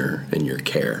in your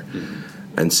care.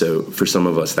 And so for some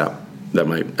of us that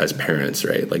might, as parents,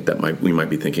 right, like we might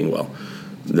be thinking, well,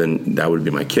 then that would be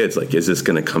my kids. Like, is this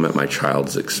going to come at my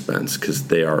child's expense? Because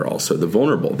they are also the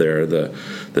vulnerable. They're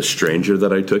the stranger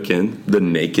that I took in, the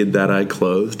naked that I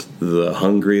clothed, the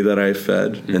hungry that I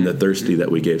fed, and the thirsty that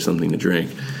we gave something to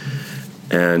drink.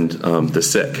 And the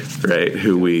sick, right,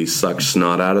 who we suck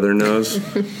snot out of their nose,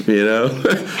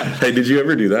 Hey, did you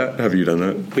ever do that? Have you done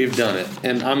that? We've done it,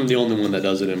 and I'm the only one that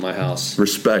does it in my house.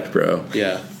 Respect, bro.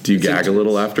 Yeah. Do you gag a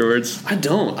little afterwards? I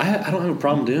don't. I don't have a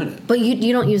problem doing it. But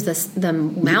you don't use the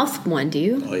mouth one, do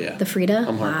you? Oh, yeah. The Frida?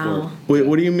 I'm hardcore. Wow. Wait,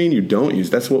 what do you mean you don't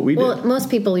use? That's what we do. Well, most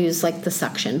people use, like, the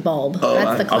suction bulb. Oh,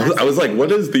 That's the classic. I was like,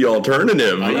 what is the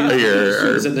alternative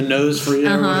here? Is it the nose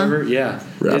Frida or whatever? Yeah.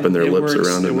 Wrapping their lips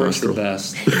around their nostril. It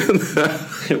works the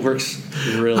best. It works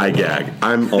really I gag.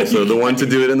 I'm also the one to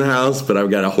do it in the house, but I've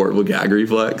got a horrible gag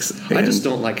reflex. I just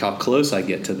don't like how close I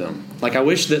get to them. Like, I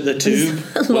wish that the tube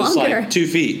was like 2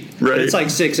 feet. Right. It's like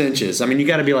 6 inches. I mean, you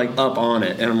got to be like up on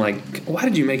it. And I'm like, why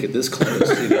did you make it this close?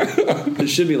 It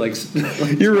should be like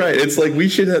You're right. It's like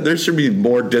there should be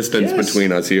more distance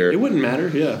between us here. It wouldn't matter.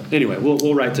 Yeah. Anyway,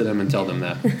 we'll write to them and tell them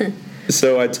that.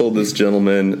 So I told this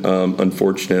gentleman,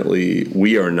 unfortunately,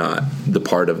 we are not the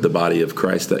part of the body of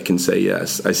Christ that can say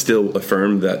yes. I still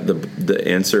affirm that the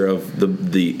answer of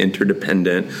the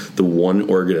interdependent, the one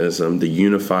organism, the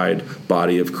unified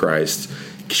body of Christ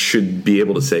should be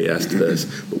able to say yes to this.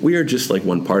 But we are just like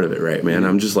one part of it, right, man?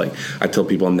 I'm just like, I tell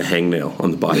people I'm the hangnail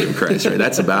on the body of Christ, right?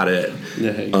 That's about it.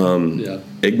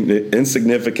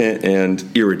 Insignificant and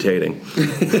irritating.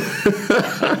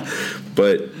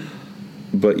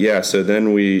 But yeah, so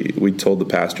then we told the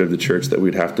pastor of the church that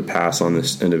we'd have to pass on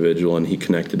this individual, and he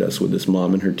connected us with this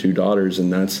mom and her 2 daughters,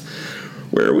 and that's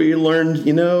where we learned,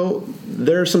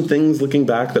 there are some things looking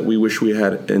back that we wish we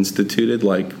had instituted,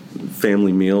 like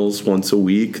family meals once a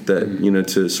week that,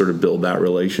 to sort of build that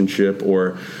relationship,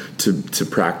 or to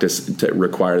practice, to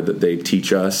require that they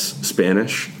teach us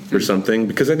Spanish or something,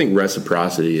 because I think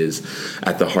reciprocity is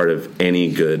at the heart of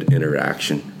any good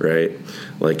interaction, right?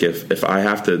 Like if I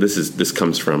have to, this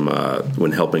comes from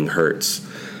When Helping Hurts,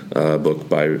 book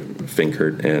by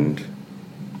Finkert, and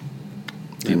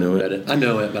do you know it? I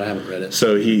know it, but I haven't read it.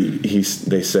 So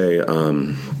they say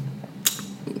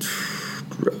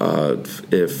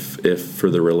if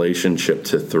for the relationship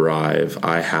to thrive,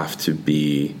 I have to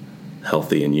be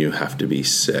healthy and you have to be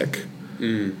sick.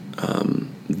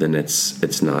 Then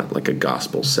it's not like a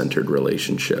gospel-centered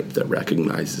relationship that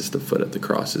recognizes the foot at the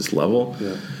cross's level,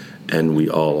 and we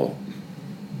all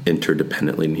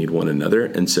interdependently need one another.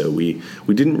 And so we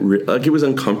didn't like, it was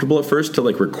uncomfortable at first to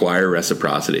like require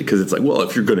reciprocity, because it's like, well,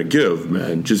 if you're going to give,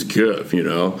 man, just give,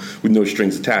 with no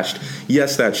strings attached.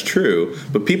 Yes, that's true,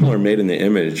 but people are made in the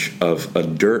image of a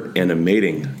dirt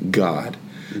animating God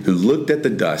who looked at the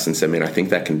dust and said, man, I think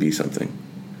that can be something.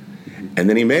 And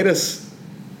then he made us.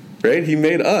 Right? He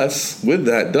made us with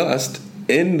that dust,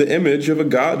 in the image of a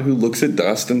God who looks at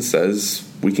dust and says,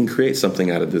 we can create something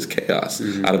out of this chaos,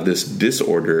 out of this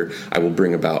disorder. I will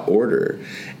bring about order.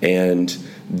 And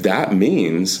that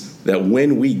means that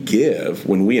when we give,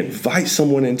 when we invite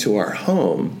someone into our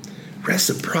home,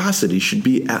 reciprocity should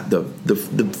be at the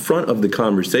front of the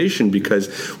conversation, because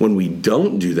when we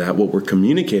don't do that, what we're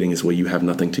communicating is, well, you have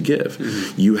nothing to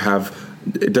give. You have,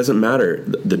 it doesn't matter,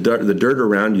 the dirt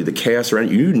around you, the chaos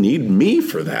around you, you need me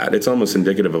for that. It's almost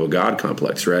indicative of a God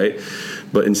complex, right?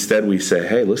 But instead we say,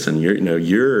 hey, listen,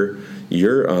 you're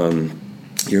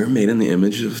made in the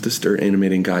image of this dirt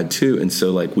animating God too. And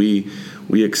so like we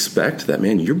expect that,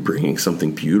 man, you're bringing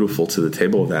something beautiful to the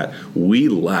table that we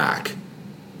lack,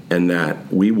 and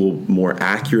that we will more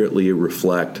accurately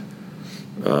reflect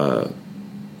the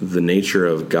nature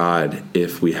of God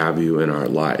if we have you in our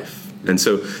life. And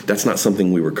so that's not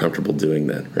something we were comfortable doing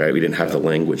then, right? We didn't have the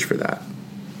language for that.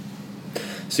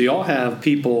 So you all have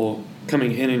people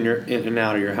coming in and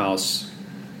out of your house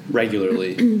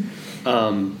regularly.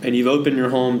 And you've opened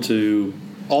your home to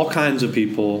all kinds of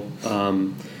people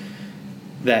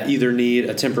that either need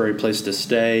a temporary place to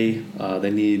stay, they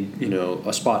need,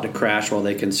 a spot to crash while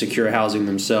they can secure housing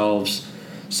themselves.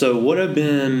 So what have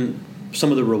been some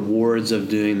of the rewards of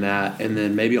doing that? And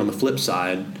then maybe on the flip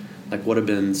side, like what have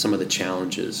been some of the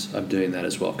challenges of doing that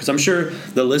as well? Because I'm sure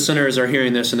the listeners are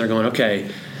hearing this and they're going,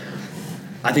 okay,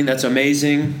 I think that's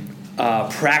amazing.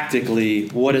 Practically,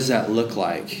 what does that look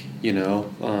like?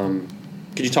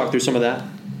 Could you talk through some of that?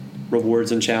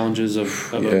 Rewards and challenges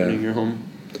of opening your home?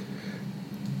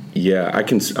 Yeah, I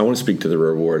want to speak to the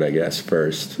reward, I guess,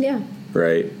 first. Yeah.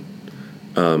 Right?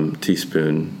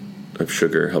 Teaspoon of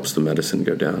sugar helps the medicine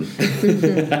go down.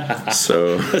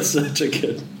 So that's such a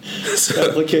good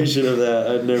application of that.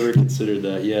 I've never considered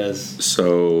that. Yes.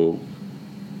 So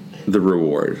the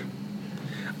reward.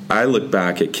 I look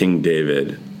back at King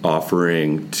David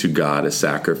offering to God a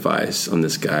sacrifice on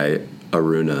this guy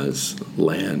Aruna's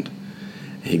land.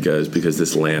 He goes, because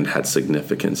this land had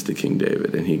significance to King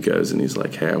David, and he goes and he's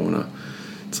like, hey,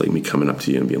 it's like me coming up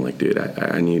to you and being like, dude,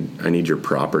 I need your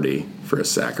property for a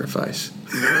sacrifice.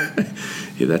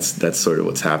 Yeah, that's sort of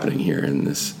what's happening here in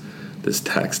this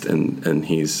text. And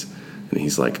he's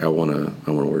like, I wanna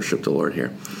worship the Lord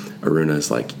here. Aruna's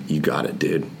like, you got it,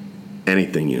 dude.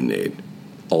 Anything you need.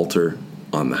 Altar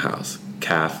on the house.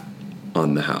 Calf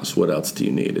on the house. What else do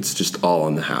you need? It's just all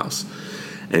on the house.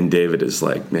 And David is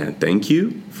like, man, thank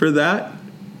you for that.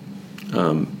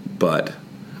 But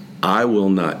I will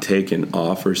not take and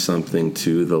offer something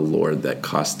to the Lord that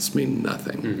costs me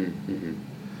nothing.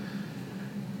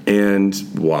 And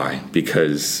why?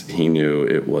 Because he knew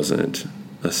it wasn't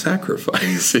a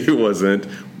sacrifice. It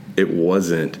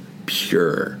wasn't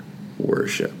pure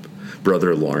worship.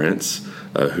 Brother Lawrence,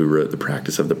 who wrote The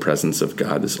Practice of the Presence of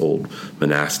God, this old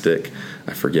monastic,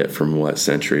 I forget from what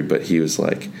century, but he was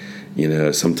like,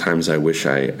 sometimes I wish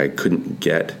I couldn't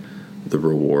get the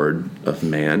reward of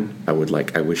man. I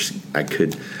wish I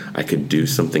could do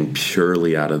something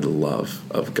purely out of the love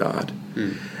of God.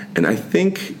 And I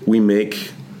think we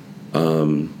make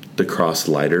the cross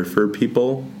lighter for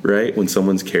people, right? When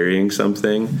someone's carrying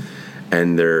something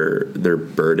and they're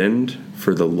burdened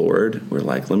for the Lord, we're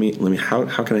like, let me how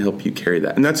can I help you carry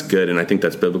that? And that's good, and I think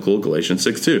that's biblical. Galatians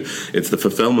 6:2. It's the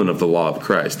fulfillment of the law of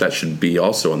Christ. That should be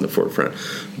also on the forefront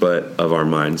of our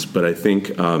minds. But I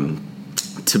think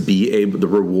to be able, the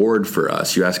reward for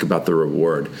us, you ask about the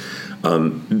reward,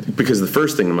 because the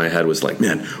first thing in my head was like,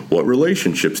 man, what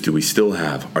relationships do we still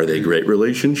have? Are they great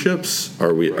relationships?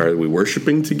 Are we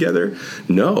worshiping together?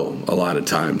 No, a lot of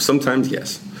times. Sometimes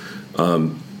yes,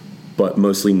 but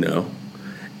mostly no.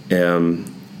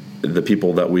 The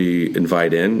people that we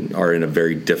invite in are in a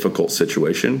very difficult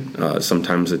situation.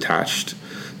 Sometimes attached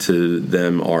to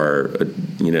them are,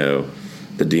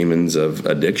 the demons of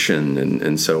addiction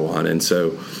and so on. And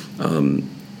so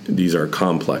these are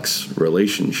complex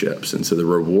relationships. And so the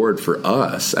reward for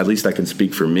us, at least I can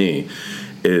speak for me,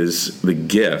 is the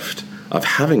gift of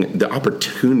having the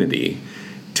opportunity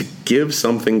to give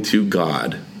something to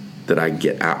God that I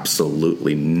get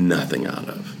absolutely nothing out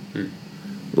of.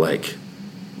 Like,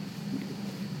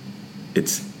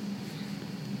 it's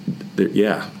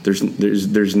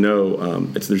there's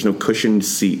no cushioned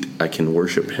seat I can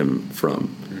worship him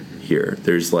from here.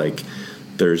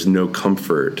 There's no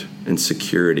comfort and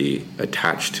security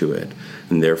attached to it,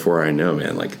 and therefore I know,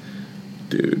 man, like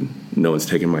dude, no one's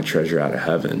taking my treasure out of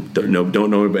heaven. Don't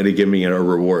nobody give me a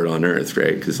reward on earth,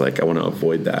 right? Because like I want to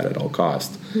avoid that at all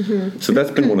costs. So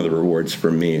that's been one of the rewards for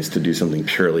me, is to do something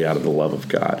purely out of the love of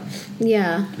God.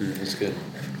 Yeah. That's good.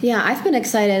 Yeah, I've been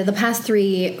excited. The past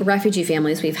 3 refugee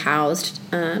families we've housed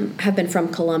have been from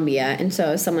Colombia. And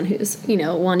so as someone who's,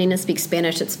 wanting to speak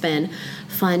Spanish, it's been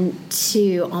fun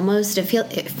to almost, it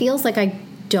feels like I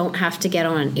don't have to get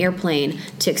on an airplane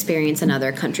to experience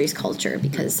another country's culture,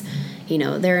 because,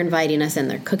 they're inviting us in,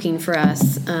 they're cooking for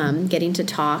us, getting to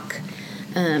talk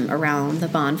around the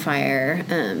bonfire.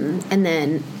 And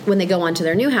then when they go on to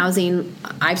their new housing,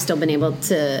 I've still been able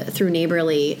to, through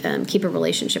Neighborly, keep a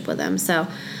relationship with them. So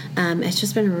it's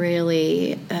just been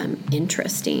really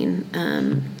interesting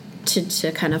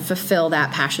to kind of fulfill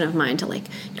that passion of mine to, like,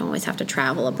 you don't always have to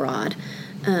travel abroad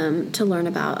to learn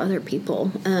about other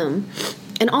people.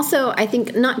 And also, I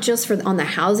think not just on the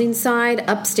housing side,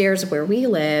 upstairs where we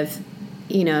live,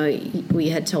 we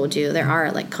had told you there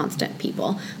are like constant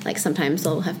people. Like sometimes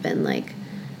there'll have been like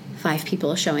 5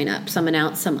 people showing up, some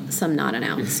announced, some not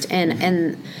announced.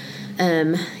 And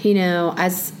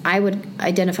as I would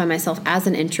identify myself as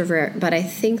an introvert, but I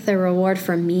think the reward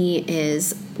for me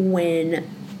is when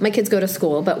my kids go to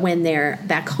school, but when they're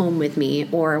back home with me,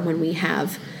 or when we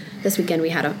have, this weekend we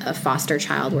had a foster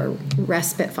child, we're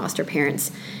respite foster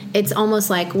parents. It's almost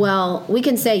like, well, we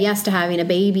can say yes to having a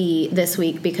baby this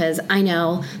week because I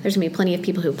know there's going to be plenty of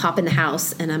people who pop in the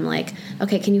house, and I'm like,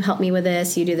 okay, can you help me with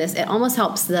this? You do this. It almost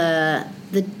helps the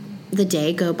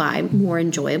day go by more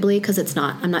enjoyably, because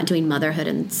I'm not doing motherhood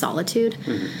in solitude.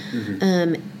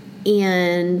 And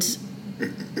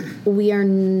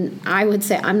I would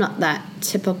say I'm not that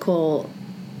typical,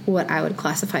 what I would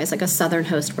classify as like a Southern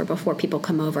host, where before people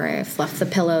come over, I fluff the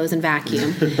pillows and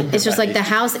vacuum. It's just like the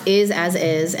house is as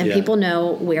is, and people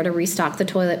know where to restock the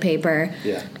toilet paper.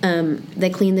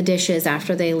 They clean the dishes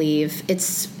after they leave.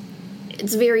 It's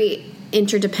very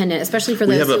interdependent, especially for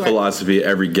those. We have a philosophy: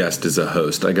 every guest is a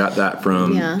host. I got that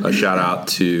from a shout out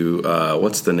to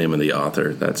what's the name of the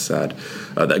author? That's sad.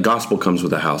 That gospel comes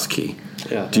with a house key.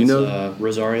 Yeah, do you know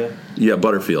Rosaria? Yeah,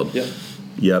 Butterfield. Yep.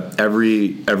 Yep.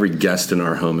 Every guest in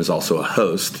our home is also a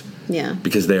host. Yeah.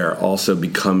 Because they are also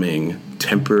becoming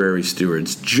temporary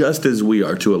stewards, just as we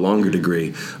are, to a longer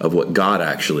degree, of what God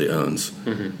actually owns.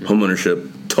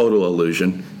 Homeownership, total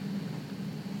illusion.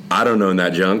 I don't own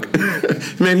that junk.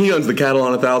 Man, he owns the cattle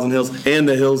on 1,000 hills, and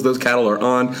the hills those cattle are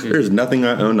on. There's nothing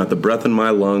I own, not the breath in my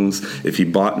lungs, if he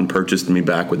bought and purchased me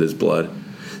back with his blood.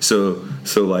 So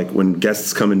like when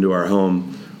guests come into our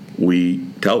home, we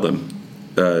tell them,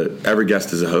 every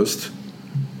guest is a host,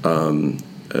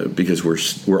 because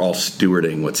we're all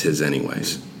stewarding what's his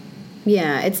anyways.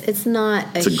 Yeah, it's not.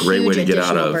 It's a great way to get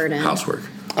out of burden. housework.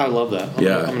 I love that. I'm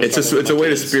gonna It's a way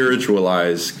to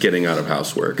spiritualize getting out of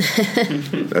housework.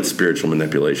 That's spiritual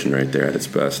manipulation right there at its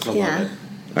best. I love it.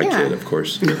 I kid, of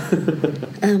course.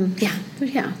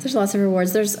 There's lots of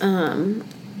rewards. There's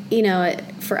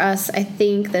for us, I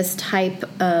think this type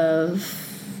of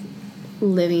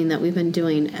living that we've been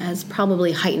doing has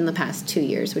probably heightened the past 2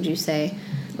 years, would you say?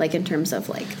 Like in terms of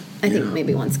like, I think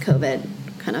maybe once COVID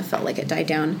kind of felt like it died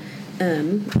down,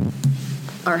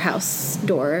 our house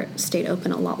door stayed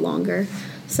open a lot longer.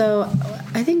 So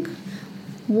I think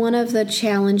one of the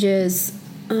challenges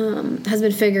has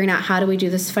been figuring out, how do we do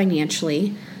this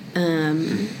financially,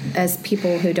 as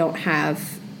people who don't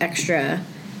have extra.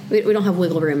 We don't have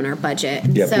wiggle room in our budget.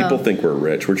 Yeah, so, people think we're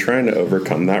rich. We're trying to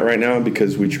overcome that right now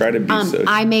because we try to be so...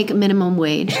 I make minimum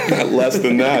wage. Less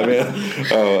than that,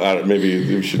 man.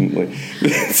 Maybe we shouldn't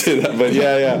say that. But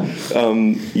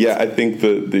I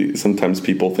think sometimes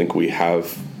people think we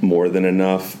have more than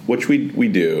enough, which we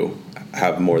do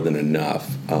have more than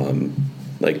enough.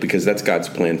 Because that's God's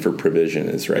plan for provision,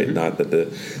 is right. Not that the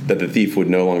thief would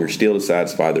no longer steal to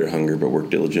satisfy their hunger, but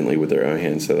work diligently with their own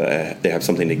hands so that they have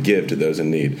something to give to those in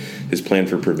need. His plan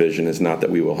for provision is not that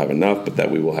we will have enough, but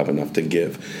that we will have enough to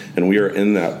give. And we are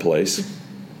in that place,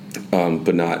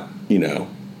 but not,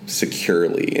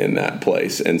 securely in that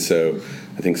place. And so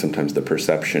I think sometimes the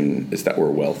perception is that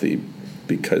we're wealthy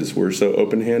because we're so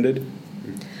open-handed.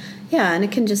 Yeah, and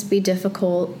it can just be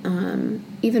difficult,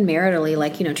 even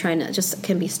maritally, trying to just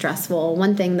can be stressful.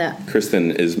 One thing that...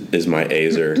 Kristin is my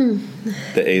Azer.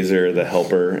 The Azer, the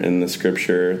helper in the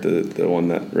scripture, the one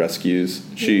that rescues.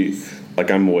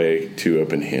 I'm way too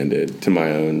open-handed to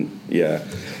my own, We're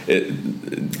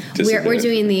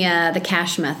doing the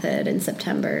cash method in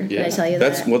September. Did I tell you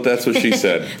that? That's what she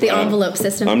said. The envelope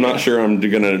system. I'm not sure I'm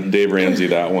going to Dave Ramsey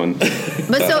that one. But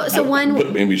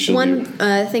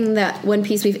one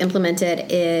piece we've implemented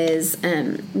is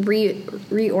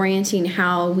reorienting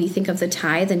how we think of the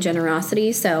tithe and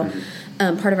generosity. So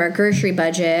part of our grocery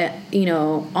budget,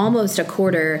 almost a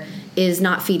quarter is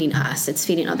not feeding us, it's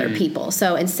feeding other people.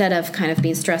 So instead of kind of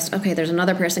being stressed, okay, there's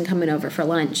another person coming over for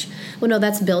lunch. Well, no,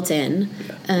 that's built in.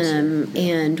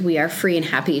 And we are free and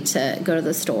happy to go to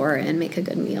the store and make a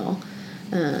good meal.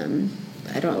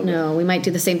 I don't know. We might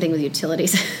do the same thing with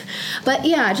utilities. But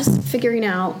yeah, just figuring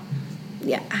out,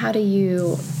 how do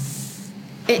you,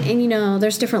 and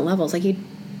there's different levels. Like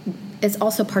it's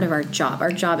also part of our job.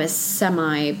 Our job is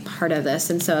semi part of this.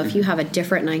 And so if you have a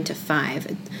different 9 to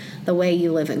 5, the way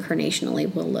you live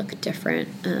incarnationally will look different.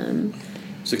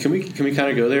 So can we kind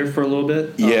of go there for a little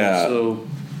bit? Yeah. So,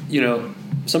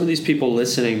 some of these people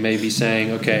listening may be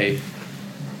saying, okay,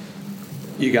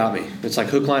 you got me. It's like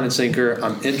hook, line, and sinker.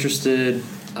 I'm interested.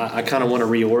 I kind of want to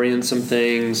reorient some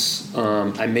things.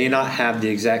 I may not have the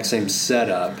exact same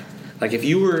setup. Like if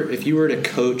you were to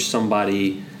coach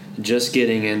somebody just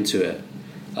getting into it,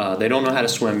 they don't know how to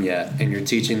swim yet, and you're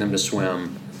teaching them to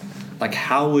swim. Like,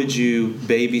 how would you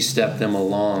baby step them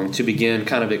along to begin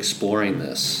kind of exploring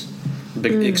this?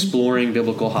 Exploring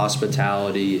biblical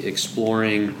hospitality,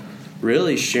 exploring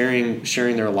really sharing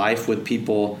their life with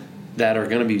people that are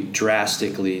going to be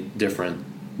drastically different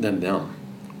than them.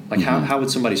 Like, how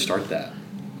would somebody start that?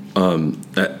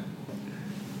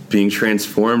 Being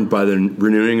transformed by the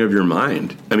renewing of your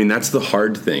mind. I mean, that's the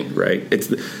hard thing, right? It's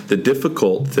the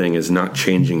difficult thing is not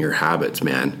changing your habits,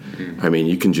 man. I mean,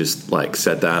 you can just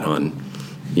set that on,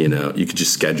 you could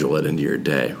just schedule it into your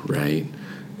day, right?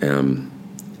 And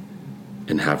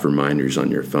have reminders on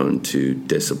your phone to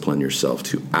discipline yourself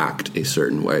to act a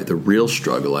certain way. The real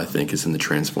struggle, I think, is in the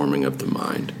transforming of the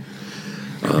mind.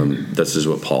 This is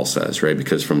what Paul says, right?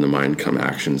 Because from the mind come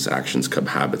actions, actions come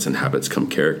habits, and habits come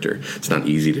character. It's not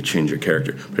easy to change your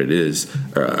character, but it is,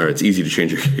 or it's easy to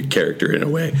change your character in a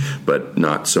way, but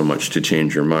not so much to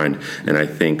change your mind. And I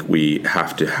think we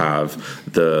have to have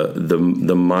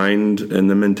the mind and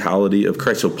the mentality of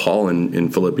Christ. So Paul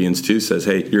in Philippians 2 says,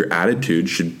 hey, your attitude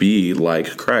should be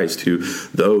like Christ, who,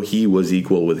 though he was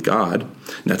equal with God,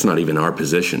 that's not even our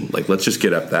position. Like, let's just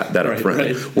get up that up front.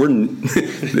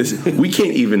 Right. We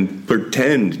can't even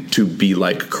pretend to be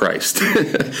like Christ.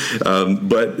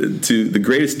 But to the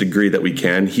greatest degree that we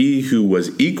can, he who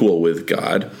was equal with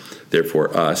God,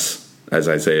 therefore us, as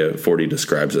Isaiah 40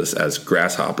 describes us as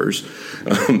grasshoppers,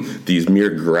 these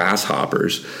mere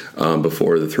grasshoppers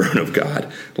before the throne of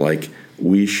God, like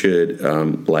we should,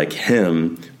 like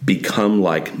him, become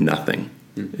like nothing,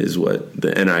 is what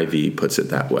the NIV puts it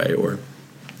that way, or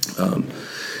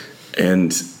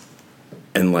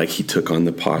and like he took on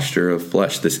the posture of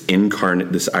flesh, this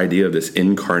idea of this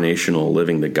incarnational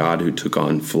living, the God who took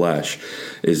on flesh,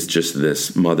 is just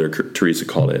this. Mother Teresa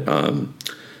called it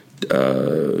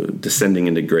descending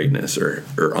into greatness, or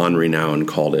Henri Nouwen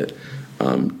called it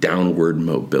downward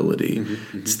mobility.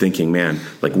 It's thinking, man,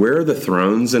 like, where are the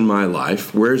thrones in my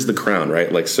life? Where's the crown,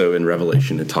 right? Like, so in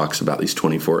Revelation, it talks about these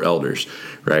 24 elders,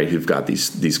 right, who've got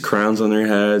these crowns on their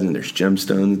heads, and there's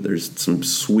gemstones. There's some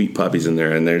sweet puppies in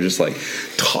there, and they're just like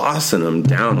tossing them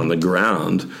down on the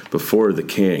ground before the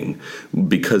king.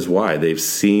 Because why? They've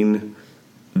seen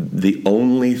the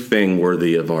only thing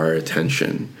worthy of our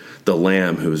attention, the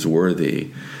Lamb who's worthy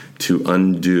to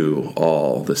undo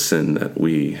all the sin that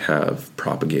we have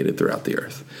propagated throughout the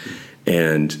earth.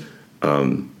 And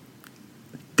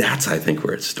that's, I think,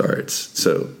 where it starts.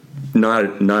 So not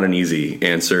an easy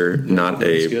answer, not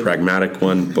a pragmatic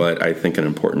one, but I think an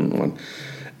important one.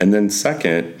 And then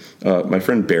second, my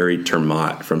friend Barry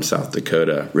Termott from South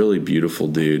Dakota, really beautiful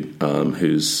dude,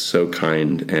 who's so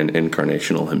kind and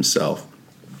incarnational himself,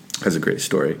 has a great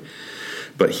story.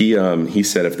 But he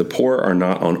said, if the poor are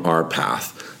not on our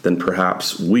path, then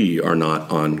perhaps we are not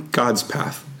on God's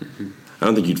path. I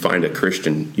don't think you'd find a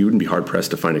Christian, you wouldn't be hard-pressed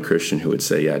to find a Christian who would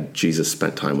say, yeah, Jesus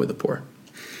spent time with the poor.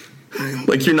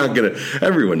 Like, you're not going to,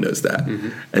 everyone knows that.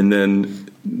 And then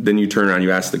you turn around, you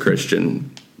ask the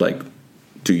Christian, like,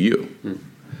 do you?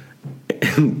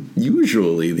 And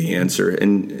usually the answer,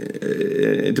 and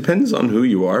it depends on who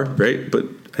you are, right? But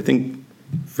I think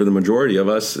for the majority of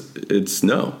us, it's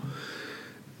no.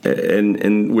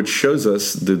 And which shows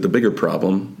us the bigger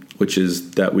problem, which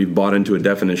is that we've bought into a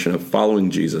definition of following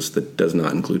Jesus that does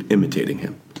not include imitating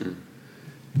him.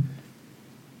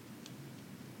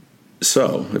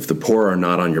 So, if the poor are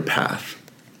not on your path,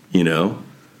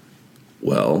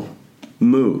 well,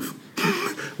 move.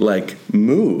 Like,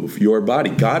 move your body.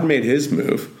 God made his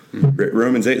move.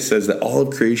 Romans 8 says that all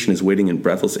of creation is waiting in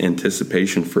breathless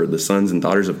anticipation for the sons and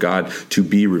daughters of God to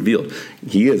be revealed.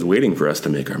 He is waiting for us to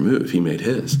make our move. He made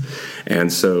his.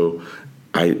 And so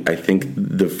I think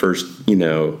the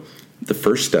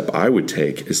first step I would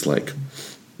take is like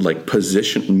like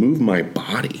move my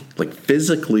body, like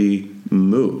physically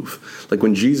move. Like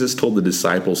when Jesus told the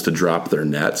disciples to drop their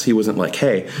nets, he wasn't like,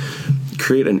 hey,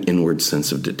 create an inward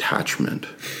sense of detachment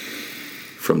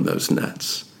from those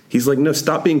nets. He's like, no,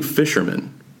 stop being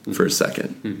fishermen for a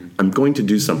second. I'm going to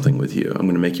do something with you. I'm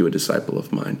going to make you a disciple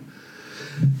of mine.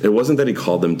 It wasn't that he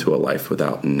called them to a life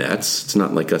without nets. It's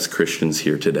not like us Christians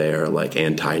here today are like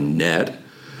anti-net.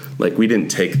 Like we didn't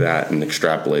take that and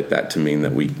extrapolate that to mean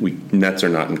that we nets are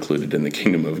not included in the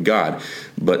kingdom of God,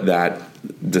 but that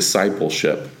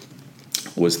discipleship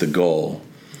was the goal,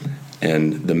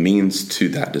 and the means to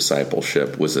that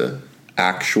discipleship was a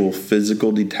actual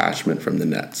physical detachment from the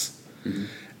nets.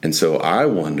 And so I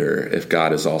wonder if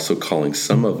God is also calling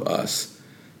some of us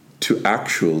to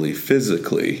actually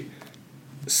physically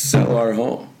sell our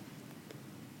home,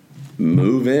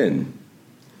 move in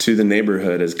to the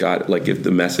neighborhood as God, like if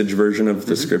the Message version of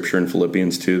the scripture in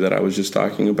Philippians 2 that I was just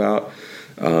talking about,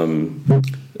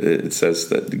 it says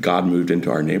that God moved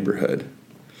into our neighborhood.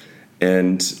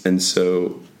 And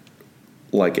so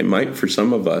like it might for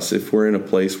some of us, if we're in a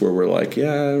place where we're like,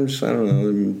 yeah, I don't know,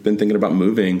 I've been thinking about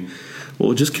moving.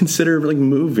 Well, just consider like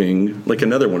moving, like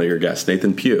another one of your guests,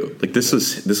 Nathan Pugh. Like this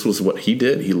was what he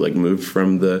did. He like moved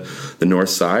from the north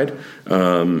side,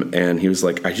 and he was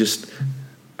like,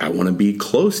 I want to be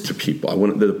close to people.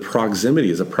 The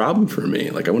proximity is a problem for me.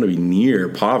 Like I want to be near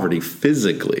poverty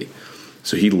physically.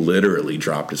 So he literally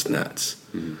dropped his nets.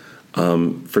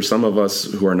 For some of us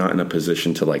who are not in a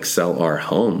position to like sell our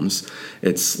homes,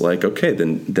 it's like, okay,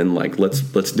 then like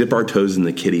let's dip our toes in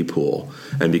the kiddie pool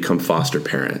and become foster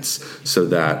parents so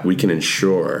that we can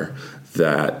ensure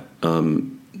that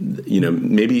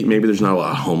maybe there's not a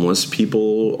lot of homeless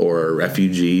people or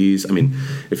refugees. I mean,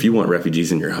 if you want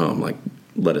refugees in your home, like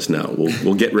let us know.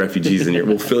 We'll get refugees in here.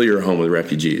 We'll fill your home with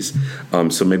refugees.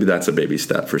 So maybe that's a baby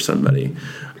step for somebody.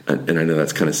 And I know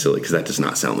that's kind of silly because that does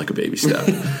not sound like a baby step.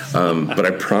 But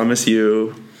I promise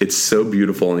you, it's so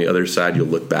beautiful. On the other side, you'll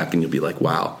look back and you'll be like,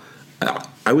 wow,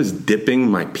 I was dipping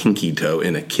my pinky toe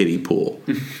in a kiddie pool,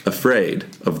 afraid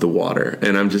of the water.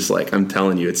 And I'm just like, I'm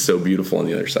telling you, it's so beautiful on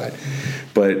the other side.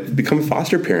 But become a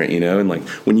foster parent, and like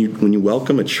when you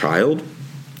welcome a child,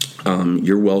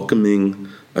 you're welcoming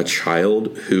a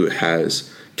child who has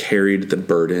carried the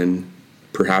burden,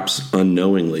 perhaps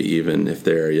unknowingly, even if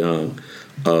they're young,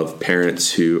 of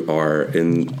parents who are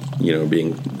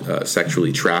being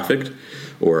sexually trafficked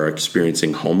or are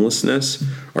experiencing homelessness,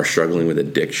 are struggling with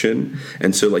addiction.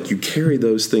 And so like you carry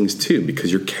those things too,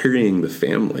 because you're carrying the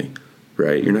family,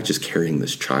 right? You're not just carrying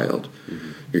this child.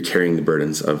 You're carrying the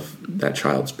burdens of that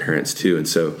child's parents too. And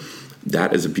so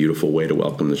that is a beautiful way to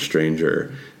welcome the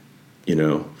stranger.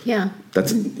 Yeah.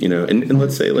 That's, and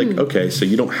let's say like, okay, so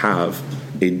you don't have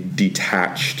a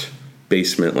detached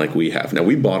basement like we have. Now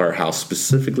we bought our house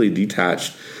specifically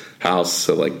detached house.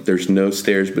 So like there's no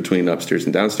stairs between upstairs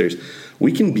and downstairs.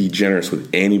 We can be generous with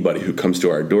anybody who comes to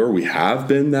our door. We have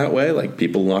been that way, like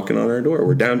people knocking on our door.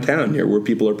 We're downtown near where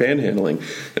people are panhandling.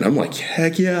 And I'm like,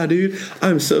 heck yeah, dude.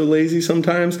 I'm so lazy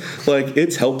sometimes. Like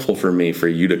it's helpful for me for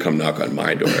you to come knock on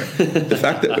my door. The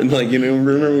fact that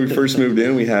remember when we first moved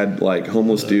in, we had like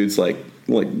homeless dudes like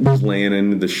laying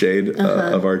in the shade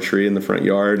of our tree in the front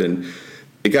yard. And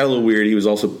it got a little weird. He was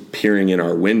also peering in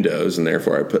our windows, and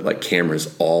therefore I put like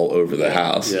cameras all over the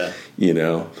house,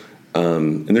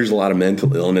 and there's a lot of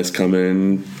mental illness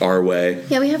coming our way.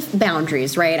 Yeah, we have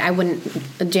boundaries, right?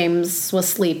 James was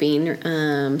sleeping,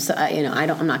 so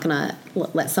I'm not gonna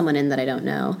let someone in that I don't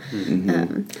know.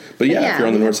 But if you're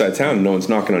on the north side of town and no one's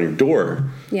knocking on your door,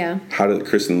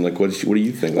 Kristin, like what do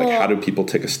you think? Like how do people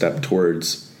take a step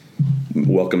towards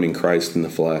welcoming Christ in the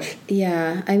flesh?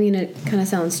 Yeah, I mean, it kind of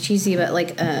sounds cheesy, but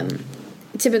like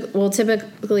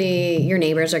typically your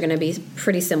neighbors are going to be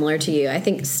pretty similar to you. I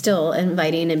think still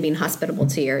inviting and being hospitable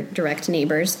to your direct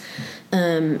neighbors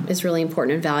is really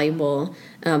important and valuable.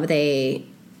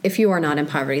 If you are not in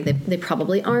poverty, they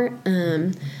probably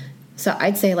aren't. So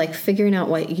I'd say like figuring out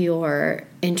what your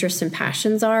interests and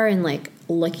passions are, and like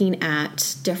looking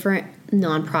at different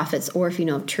nonprofits, or if you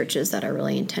know of churches that are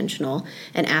really intentional,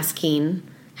 and asking,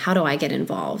 how do I get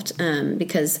involved?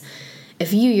 Because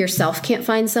if you yourself can't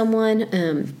find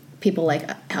someone, people like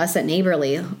us at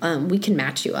Neighborly, we can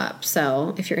match you up.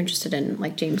 So if you're interested in,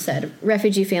 like James said,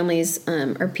 refugee families,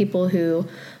 or people who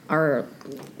are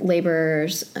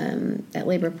laborers at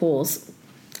labor pools,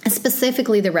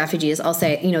 specifically the refugees, I'll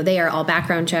say, they are all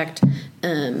background checked.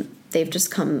 They've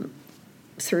just come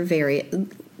through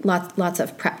lots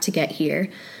of prep to get here.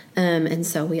 And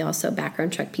so we also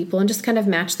background check people and just kind of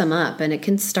match them up. And it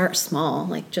can start small,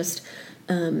 like just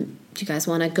do you guys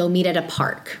want to go meet at a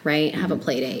park, right? Have a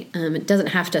play date. It doesn't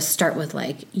have to start with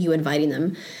like you inviting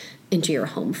them into your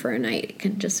home for a night. It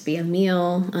can just be a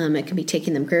meal. It can be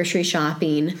taking them grocery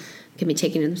shopping. It can be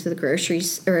taking them to the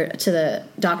groceries or to the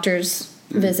doctor's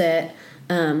visit.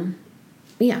 And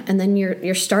then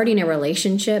you're starting a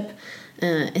relationship,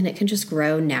 and it can just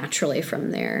grow naturally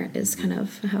from there. Is kind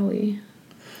of how we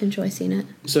enjoy seeing it.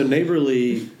 So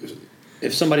Neighborly,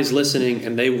 if somebody's listening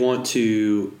and they want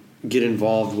to get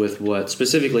involved with what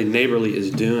specifically Neighborly is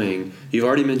doing, you've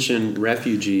already mentioned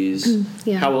refugees.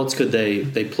 Yeah. How else could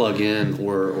they plug in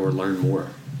or learn more?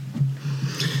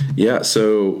 Yeah,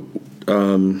 so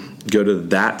go to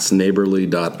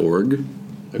that'sneighborly.org.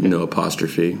 Okay. No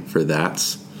apostrophe for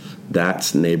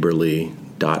that's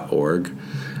neighborly.org.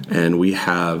 And we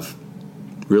have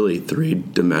really 3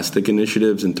 domestic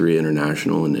initiatives and 3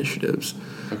 international initiatives.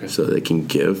 Okay. So they can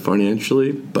give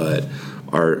financially, but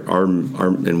our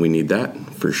and we need that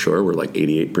for sure. We're like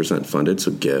 88% funded,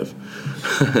 so give,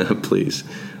 please,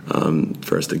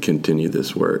 for us to continue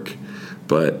this work.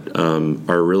 But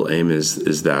our real aim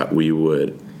is that we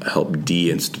would help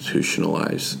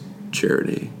deinstitutionalize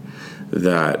charity,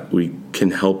 that we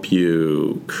can help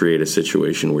you create a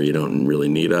situation where you don't really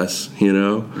need us,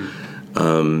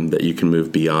 that you can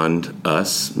move beyond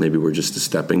us. Maybe we're just a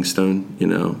stepping stone,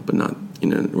 but not,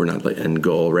 we're not the end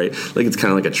goal, right? Like it's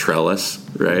kind of like a trellis,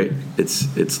 right?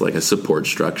 It's like a support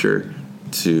structure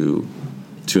to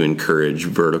encourage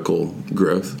vertical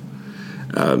growth.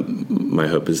 My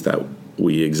hope is that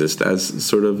we exist as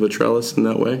sort of a trellis in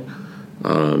that way.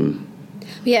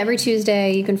 Yeah, every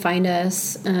Tuesday you can find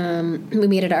us. We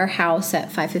meet at our house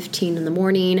at 5:15 in the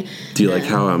morning. Do you like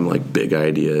how I'm like big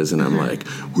ideas and I'm like,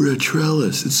 we're a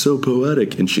trellis, it's so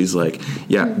poetic, and she's like,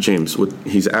 yeah, James, what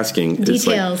he's asking is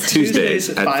like Tuesdays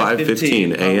at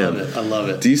 5:15 a.m. I love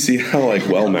it. Do you see how like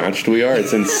well matched we are?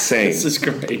 It's insane. This is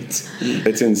great.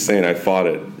 It's insane. I fought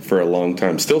it for a long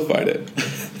time, still fight it.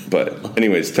 But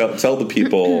anyways, tell the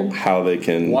people how they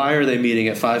can. Why are they meeting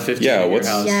at 5:15? Yeah, what's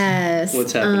your house? Yes,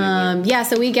 what's happening? Yeah,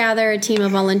 so we gather a team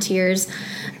of volunteers,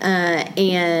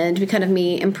 and we kind of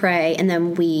meet and pray, and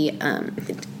then we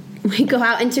go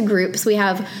out into groups. We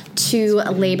have 2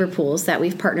 labor pools that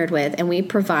we've partnered with, and we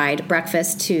provide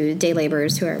breakfast to day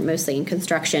laborers who are mostly in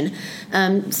construction,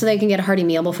 so they can get a hearty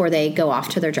meal before they go off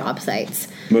to their job sites.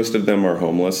 Most of them are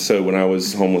homeless. So when I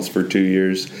was homeless for 2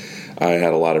 years, I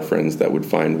had a lot of friends that would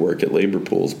find work at labor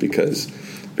pools because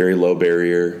very low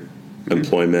barrier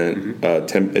employment.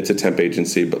 It's a temp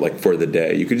agency, but like for the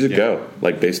day, you could just go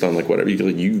like based on like whatever you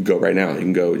can go right now. You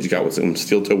can go. You got some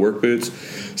steel toe work boots,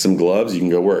 some gloves. You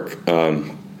can go work.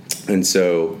 And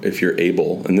so if you're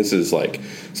able, and this is like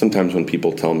sometimes when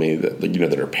people tell me that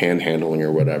that are panhandling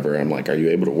or whatever, I'm like, are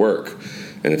you able to work?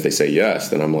 And if they say yes,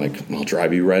 then I'm like, I'll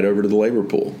drive you right over to the labor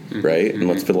pool, right? And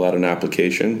let's fill out an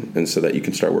application, and so that you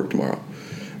can start work tomorrow.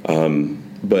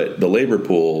 But the labor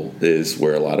pool is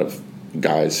where a lot of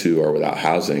guys who are without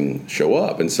housing show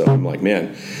up. And so I'm like,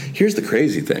 man, here's the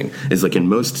crazy thing is like in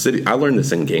most cities, I learned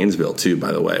this in Gainesville too,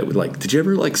 by the way. Like, did you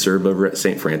ever like serve over at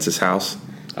St. Francis House?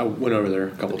 I went over there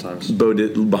a couple times.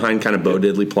 Behind kind of Bo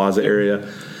Diddley Plaza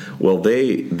area. Well,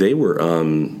 they were.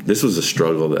 This was a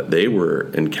struggle that they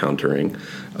were encountering,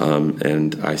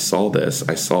 and I saw this.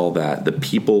 I saw that the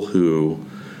people who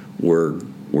were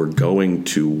going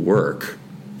to work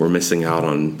were missing out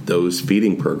on those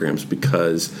feeding programs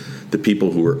because the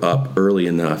people who were up early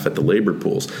enough at the labor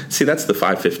pools. See, that's the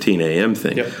 5:15 a.m.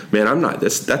 thing. Yep. Man, I'm not.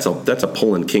 That's a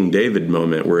pulling King David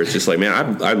moment where it's just like,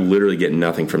 man, I literally get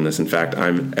nothing from this. In fact,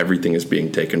 everything is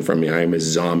being taken from me. I am a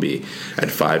zombie at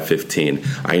 5:15.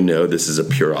 I know this is a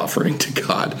pure offering to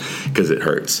God because it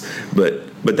hurts.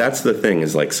 But that's the thing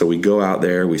is like, so we go out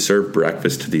there, we serve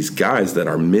breakfast to these guys that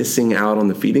are missing out on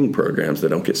the feeding programs that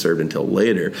don't get served until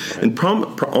later. Right. And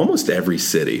almost every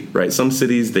city, right? Some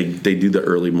cities, they do the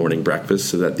early morning breakfast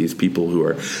so that these people who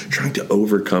are trying to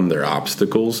overcome their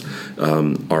obstacles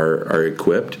are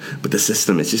equipped. But the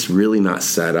system is just really not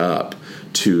set up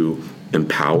to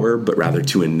empower, but rather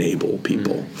to enable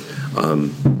people.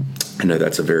 I know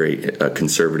that's a very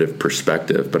conservative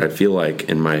perspective, but I feel like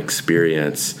in my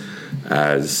experience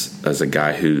as a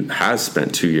guy who has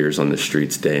spent 2 years on the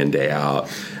streets day in, day out,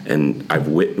 and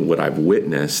what I've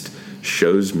witnessed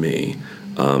shows me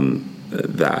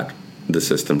that the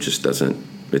system just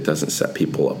doesn't set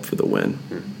people up for the win.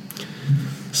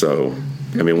 So,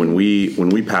 I mean, when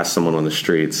we pass someone on the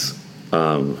streets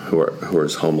who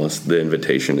is homeless, the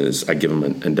invitation is I give them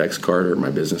an index card or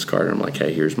my business card. And I'm like,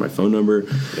 hey, here's my phone number.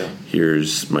 Yeah.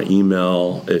 Here's my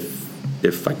email.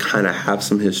 If I kind of have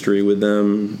some history with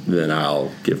them, then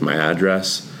I'll give my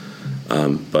address.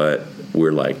 But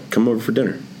we're like, come over for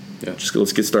dinner. Yeah. Just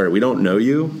let's get started. We don't know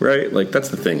you, right? Like, that's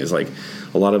the thing is, like,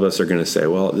 a lot of us are going to say,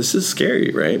 well, this is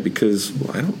scary, right? Because,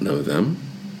 well, I don't know them.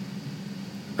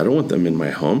 I don't want them in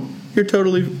my home. You're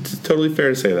totally fair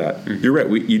to say that. Mm-hmm. You're right.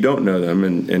 You don't know them,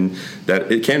 and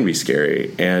that it can be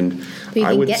scary. And we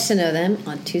can get to know them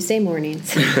on Tuesday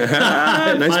mornings.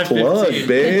 Nice plug,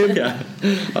 babe. Yeah.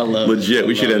 I love Legit. it.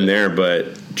 We should end there,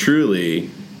 but truly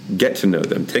get to know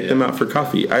them. Take them out for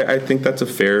coffee. I think that's a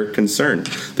fair concern.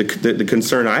 The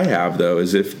concern I have, though,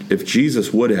 is if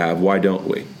Jesus would have, why don't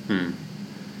we?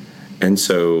 And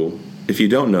so if you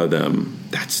don't know them,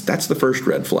 that's the first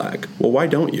red flag. Well, why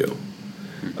don't you?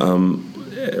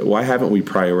 Why haven't we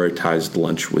prioritized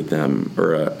lunch with them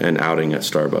or an outing at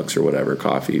Starbucks or whatever,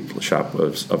 coffee shop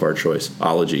of our choice?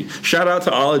 Ology. Shout out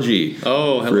to Ology.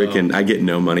 Oh, hello. Frickin', I get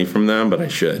no money from them, but I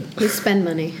should. We spend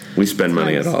money. We spend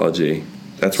money at Ology.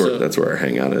 That's where our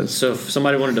hangout is. So if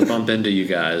somebody wanted to bump into you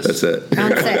guys, that's it.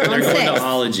 On six. They're going to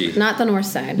Ology. Not the north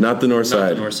side. Not the north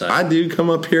side. I do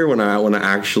come up here when I want to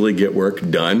actually get work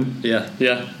done. Yeah.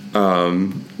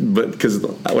 But because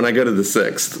when I go to the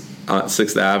 6th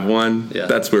Ave one,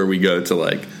 that's where we go to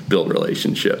like build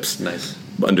relationships. Nice.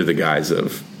 Under the guise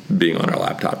of being on our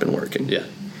laptop and working. Yeah.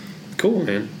 Cool,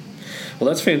 man. Well,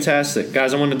 that's fantastic.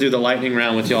 Guys, I want to do the lightning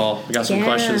round with y'all. I got some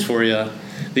questions for you.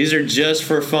 These are just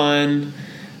for fun,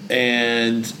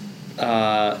 and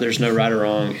there's no right or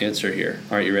wrong answer here.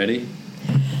 All right, you ready?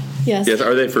 Yes. Yes.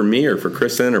 Are they for me or for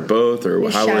Kristin or both? Or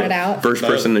how shout it out. First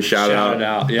person to shout out? Shout it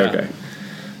out, yeah. Okay.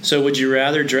 So would you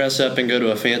rather dress up and go to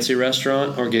a fancy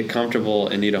restaurant or get comfortable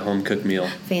and eat a home-cooked meal?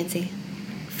 Fancy.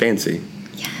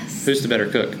 Yes. Who's the better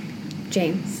cook?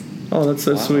 James. Oh, that's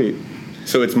so sweet.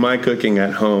 So it's my cooking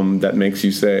at home that makes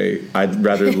you say, I'd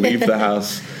rather leave the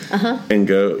house and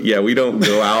go. Yeah, we don't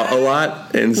go out a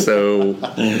lot. And so,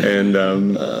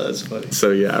 that's funny.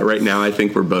 So, yeah, right now I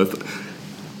think we're both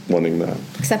wanting that.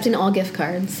 Accepting all gift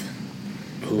cards.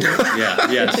 Ooh,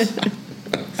 yes.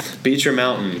 Beach or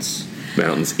mountains?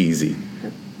 Mountains, easy.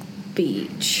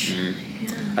 Beach. Yeah.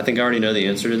 I think I already know the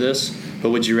answer to this, but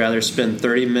would you rather spend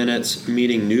 30 minutes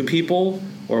meeting new people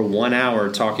or 1 hour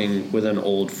talking with an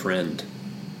old friend?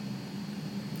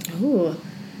 Ooh.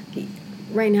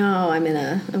 Right now I'm in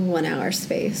a 1 hour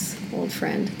space. Old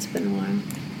friend. It's been a while.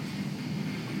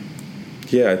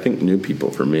 Yeah, I think new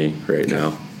people for me right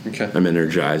now. Okay. I'm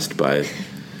energized by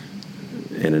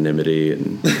anonymity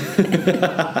and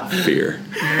fear.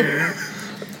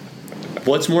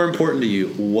 What's more important to you,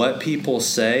 what people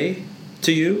say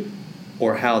to you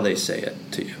or how they say it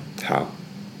to you? How?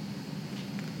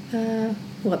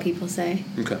 What people say.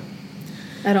 Okay.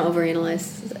 I don't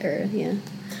overanalyze or,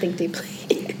 think deeply.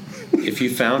 If you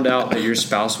found out that your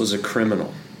spouse was a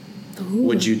criminal,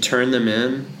 would you turn them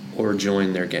in or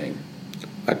join their gang?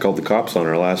 I called the cops on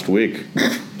her last week.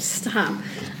 Stop.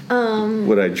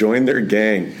 Would I join their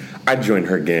gang? I'd join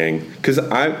her gang. Because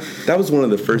that was one of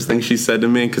the first things she said to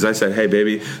me. Because I said, hey,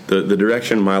 baby, the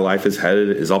direction my life is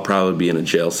headed is I'll probably be in a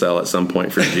jail cell at some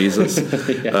point for Jesus.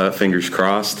 Fingers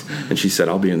crossed. And she said,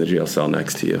 I'll be in the jail cell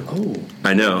next to you. Oh.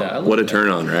 I know. What a turn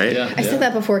on, right? Yeah, I said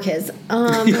that before kids.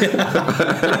 I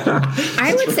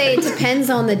would say it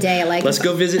depends on the day. Like, let's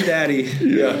go visit Daddy.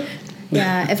 Yeah.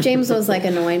 Yeah, if James was like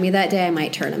annoying me that day, I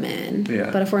might turn him in.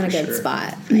 Yeah, but if we're in a good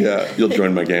spot. Yeah, you'll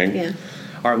join my gang. Yeah.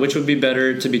 All right, which would be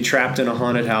better, to be trapped in a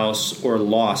haunted house or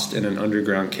lost in an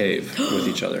underground cave with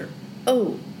each other?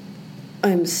 Oh,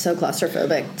 I'm so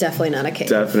claustrophobic. Definitely not a cave.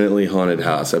 Definitely haunted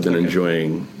house. I've been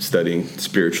enjoying studying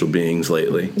spiritual beings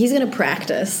lately. He's going to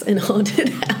practice in haunted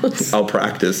house. I'll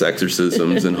practice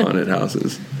exorcisms in haunted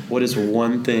houses. What is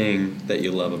one thing that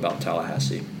you love about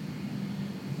Tallahassee?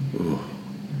 Ooh.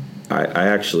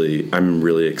 I'm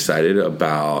really excited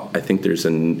about, I think there's a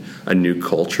new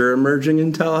culture emerging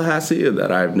in Tallahassee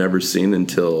that I've never seen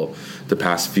until the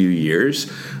past few years.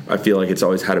 I feel like it's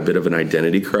always had a bit of an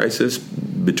identity crisis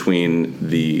between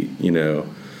the either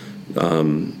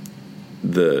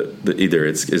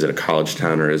is it a college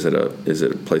town or is it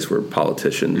a place where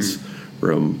politicians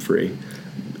roam free?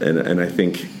 And I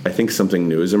think something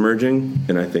new is emerging,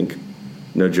 and I think,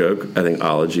 no joke, I think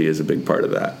ology is a big part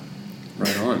of that.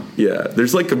 Right on. Yeah,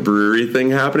 there's like a brewery thing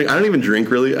happening. I don't even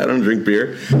drink, really. I don't drink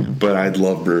beer, but I'd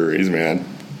love breweries, man.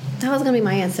 That was going to be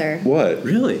my answer. What?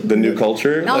 Really? The new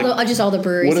culture? Just all the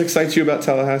breweries. What excites you about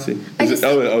Tallahassee?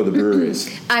 The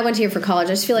breweries. I went here for college.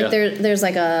 I just feel like there's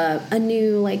like a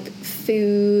new like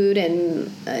food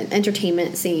and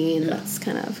entertainment scene that's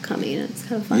kind of coming. It's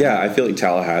kind of fun. Yeah, I feel like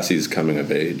Tallahassee's coming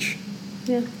of age.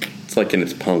 Yeah. It's like in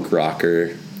its punk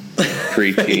rocker,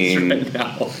 preteen. Right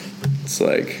now. It's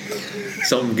like...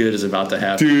 something good is about to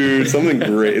happen. Dude, something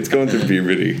great. It's going through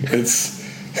puberty.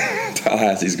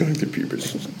 Tallahassee's going through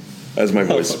puberty. As my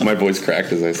voice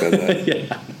cracked as I said that.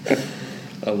 Yeah.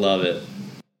 I love it.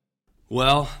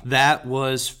 Well, that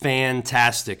was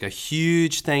fantastic. A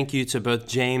huge thank you to both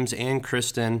James and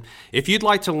Kristin. If you'd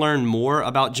like to learn more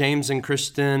about James and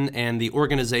Kristin and the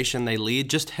organization they lead,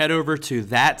 just head over to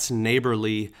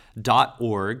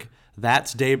that'sneighborly.org,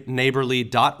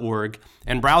 that'sneighborly.org,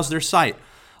 and browse their site.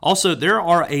 Also, there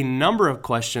are a number of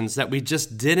questions that we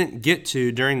just didn't get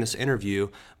to during this interview,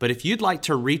 but if you'd like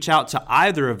to reach out to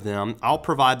either of them, I'll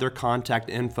provide their contact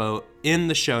info in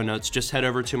the show notes. Just head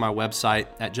over to my website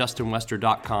at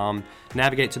justinwester.com,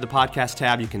 navigate to the podcast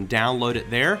tab. You can download it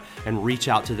there and reach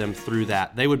out to them through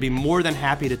that. They would be more than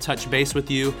happy to touch base with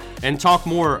you and talk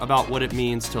more about what it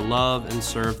means to love and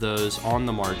serve those on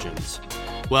the margins.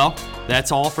 Well,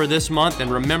 that's all for this month,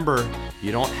 and remember,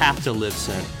 you don't have to live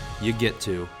sent. You get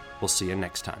to. We'll see you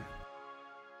next time.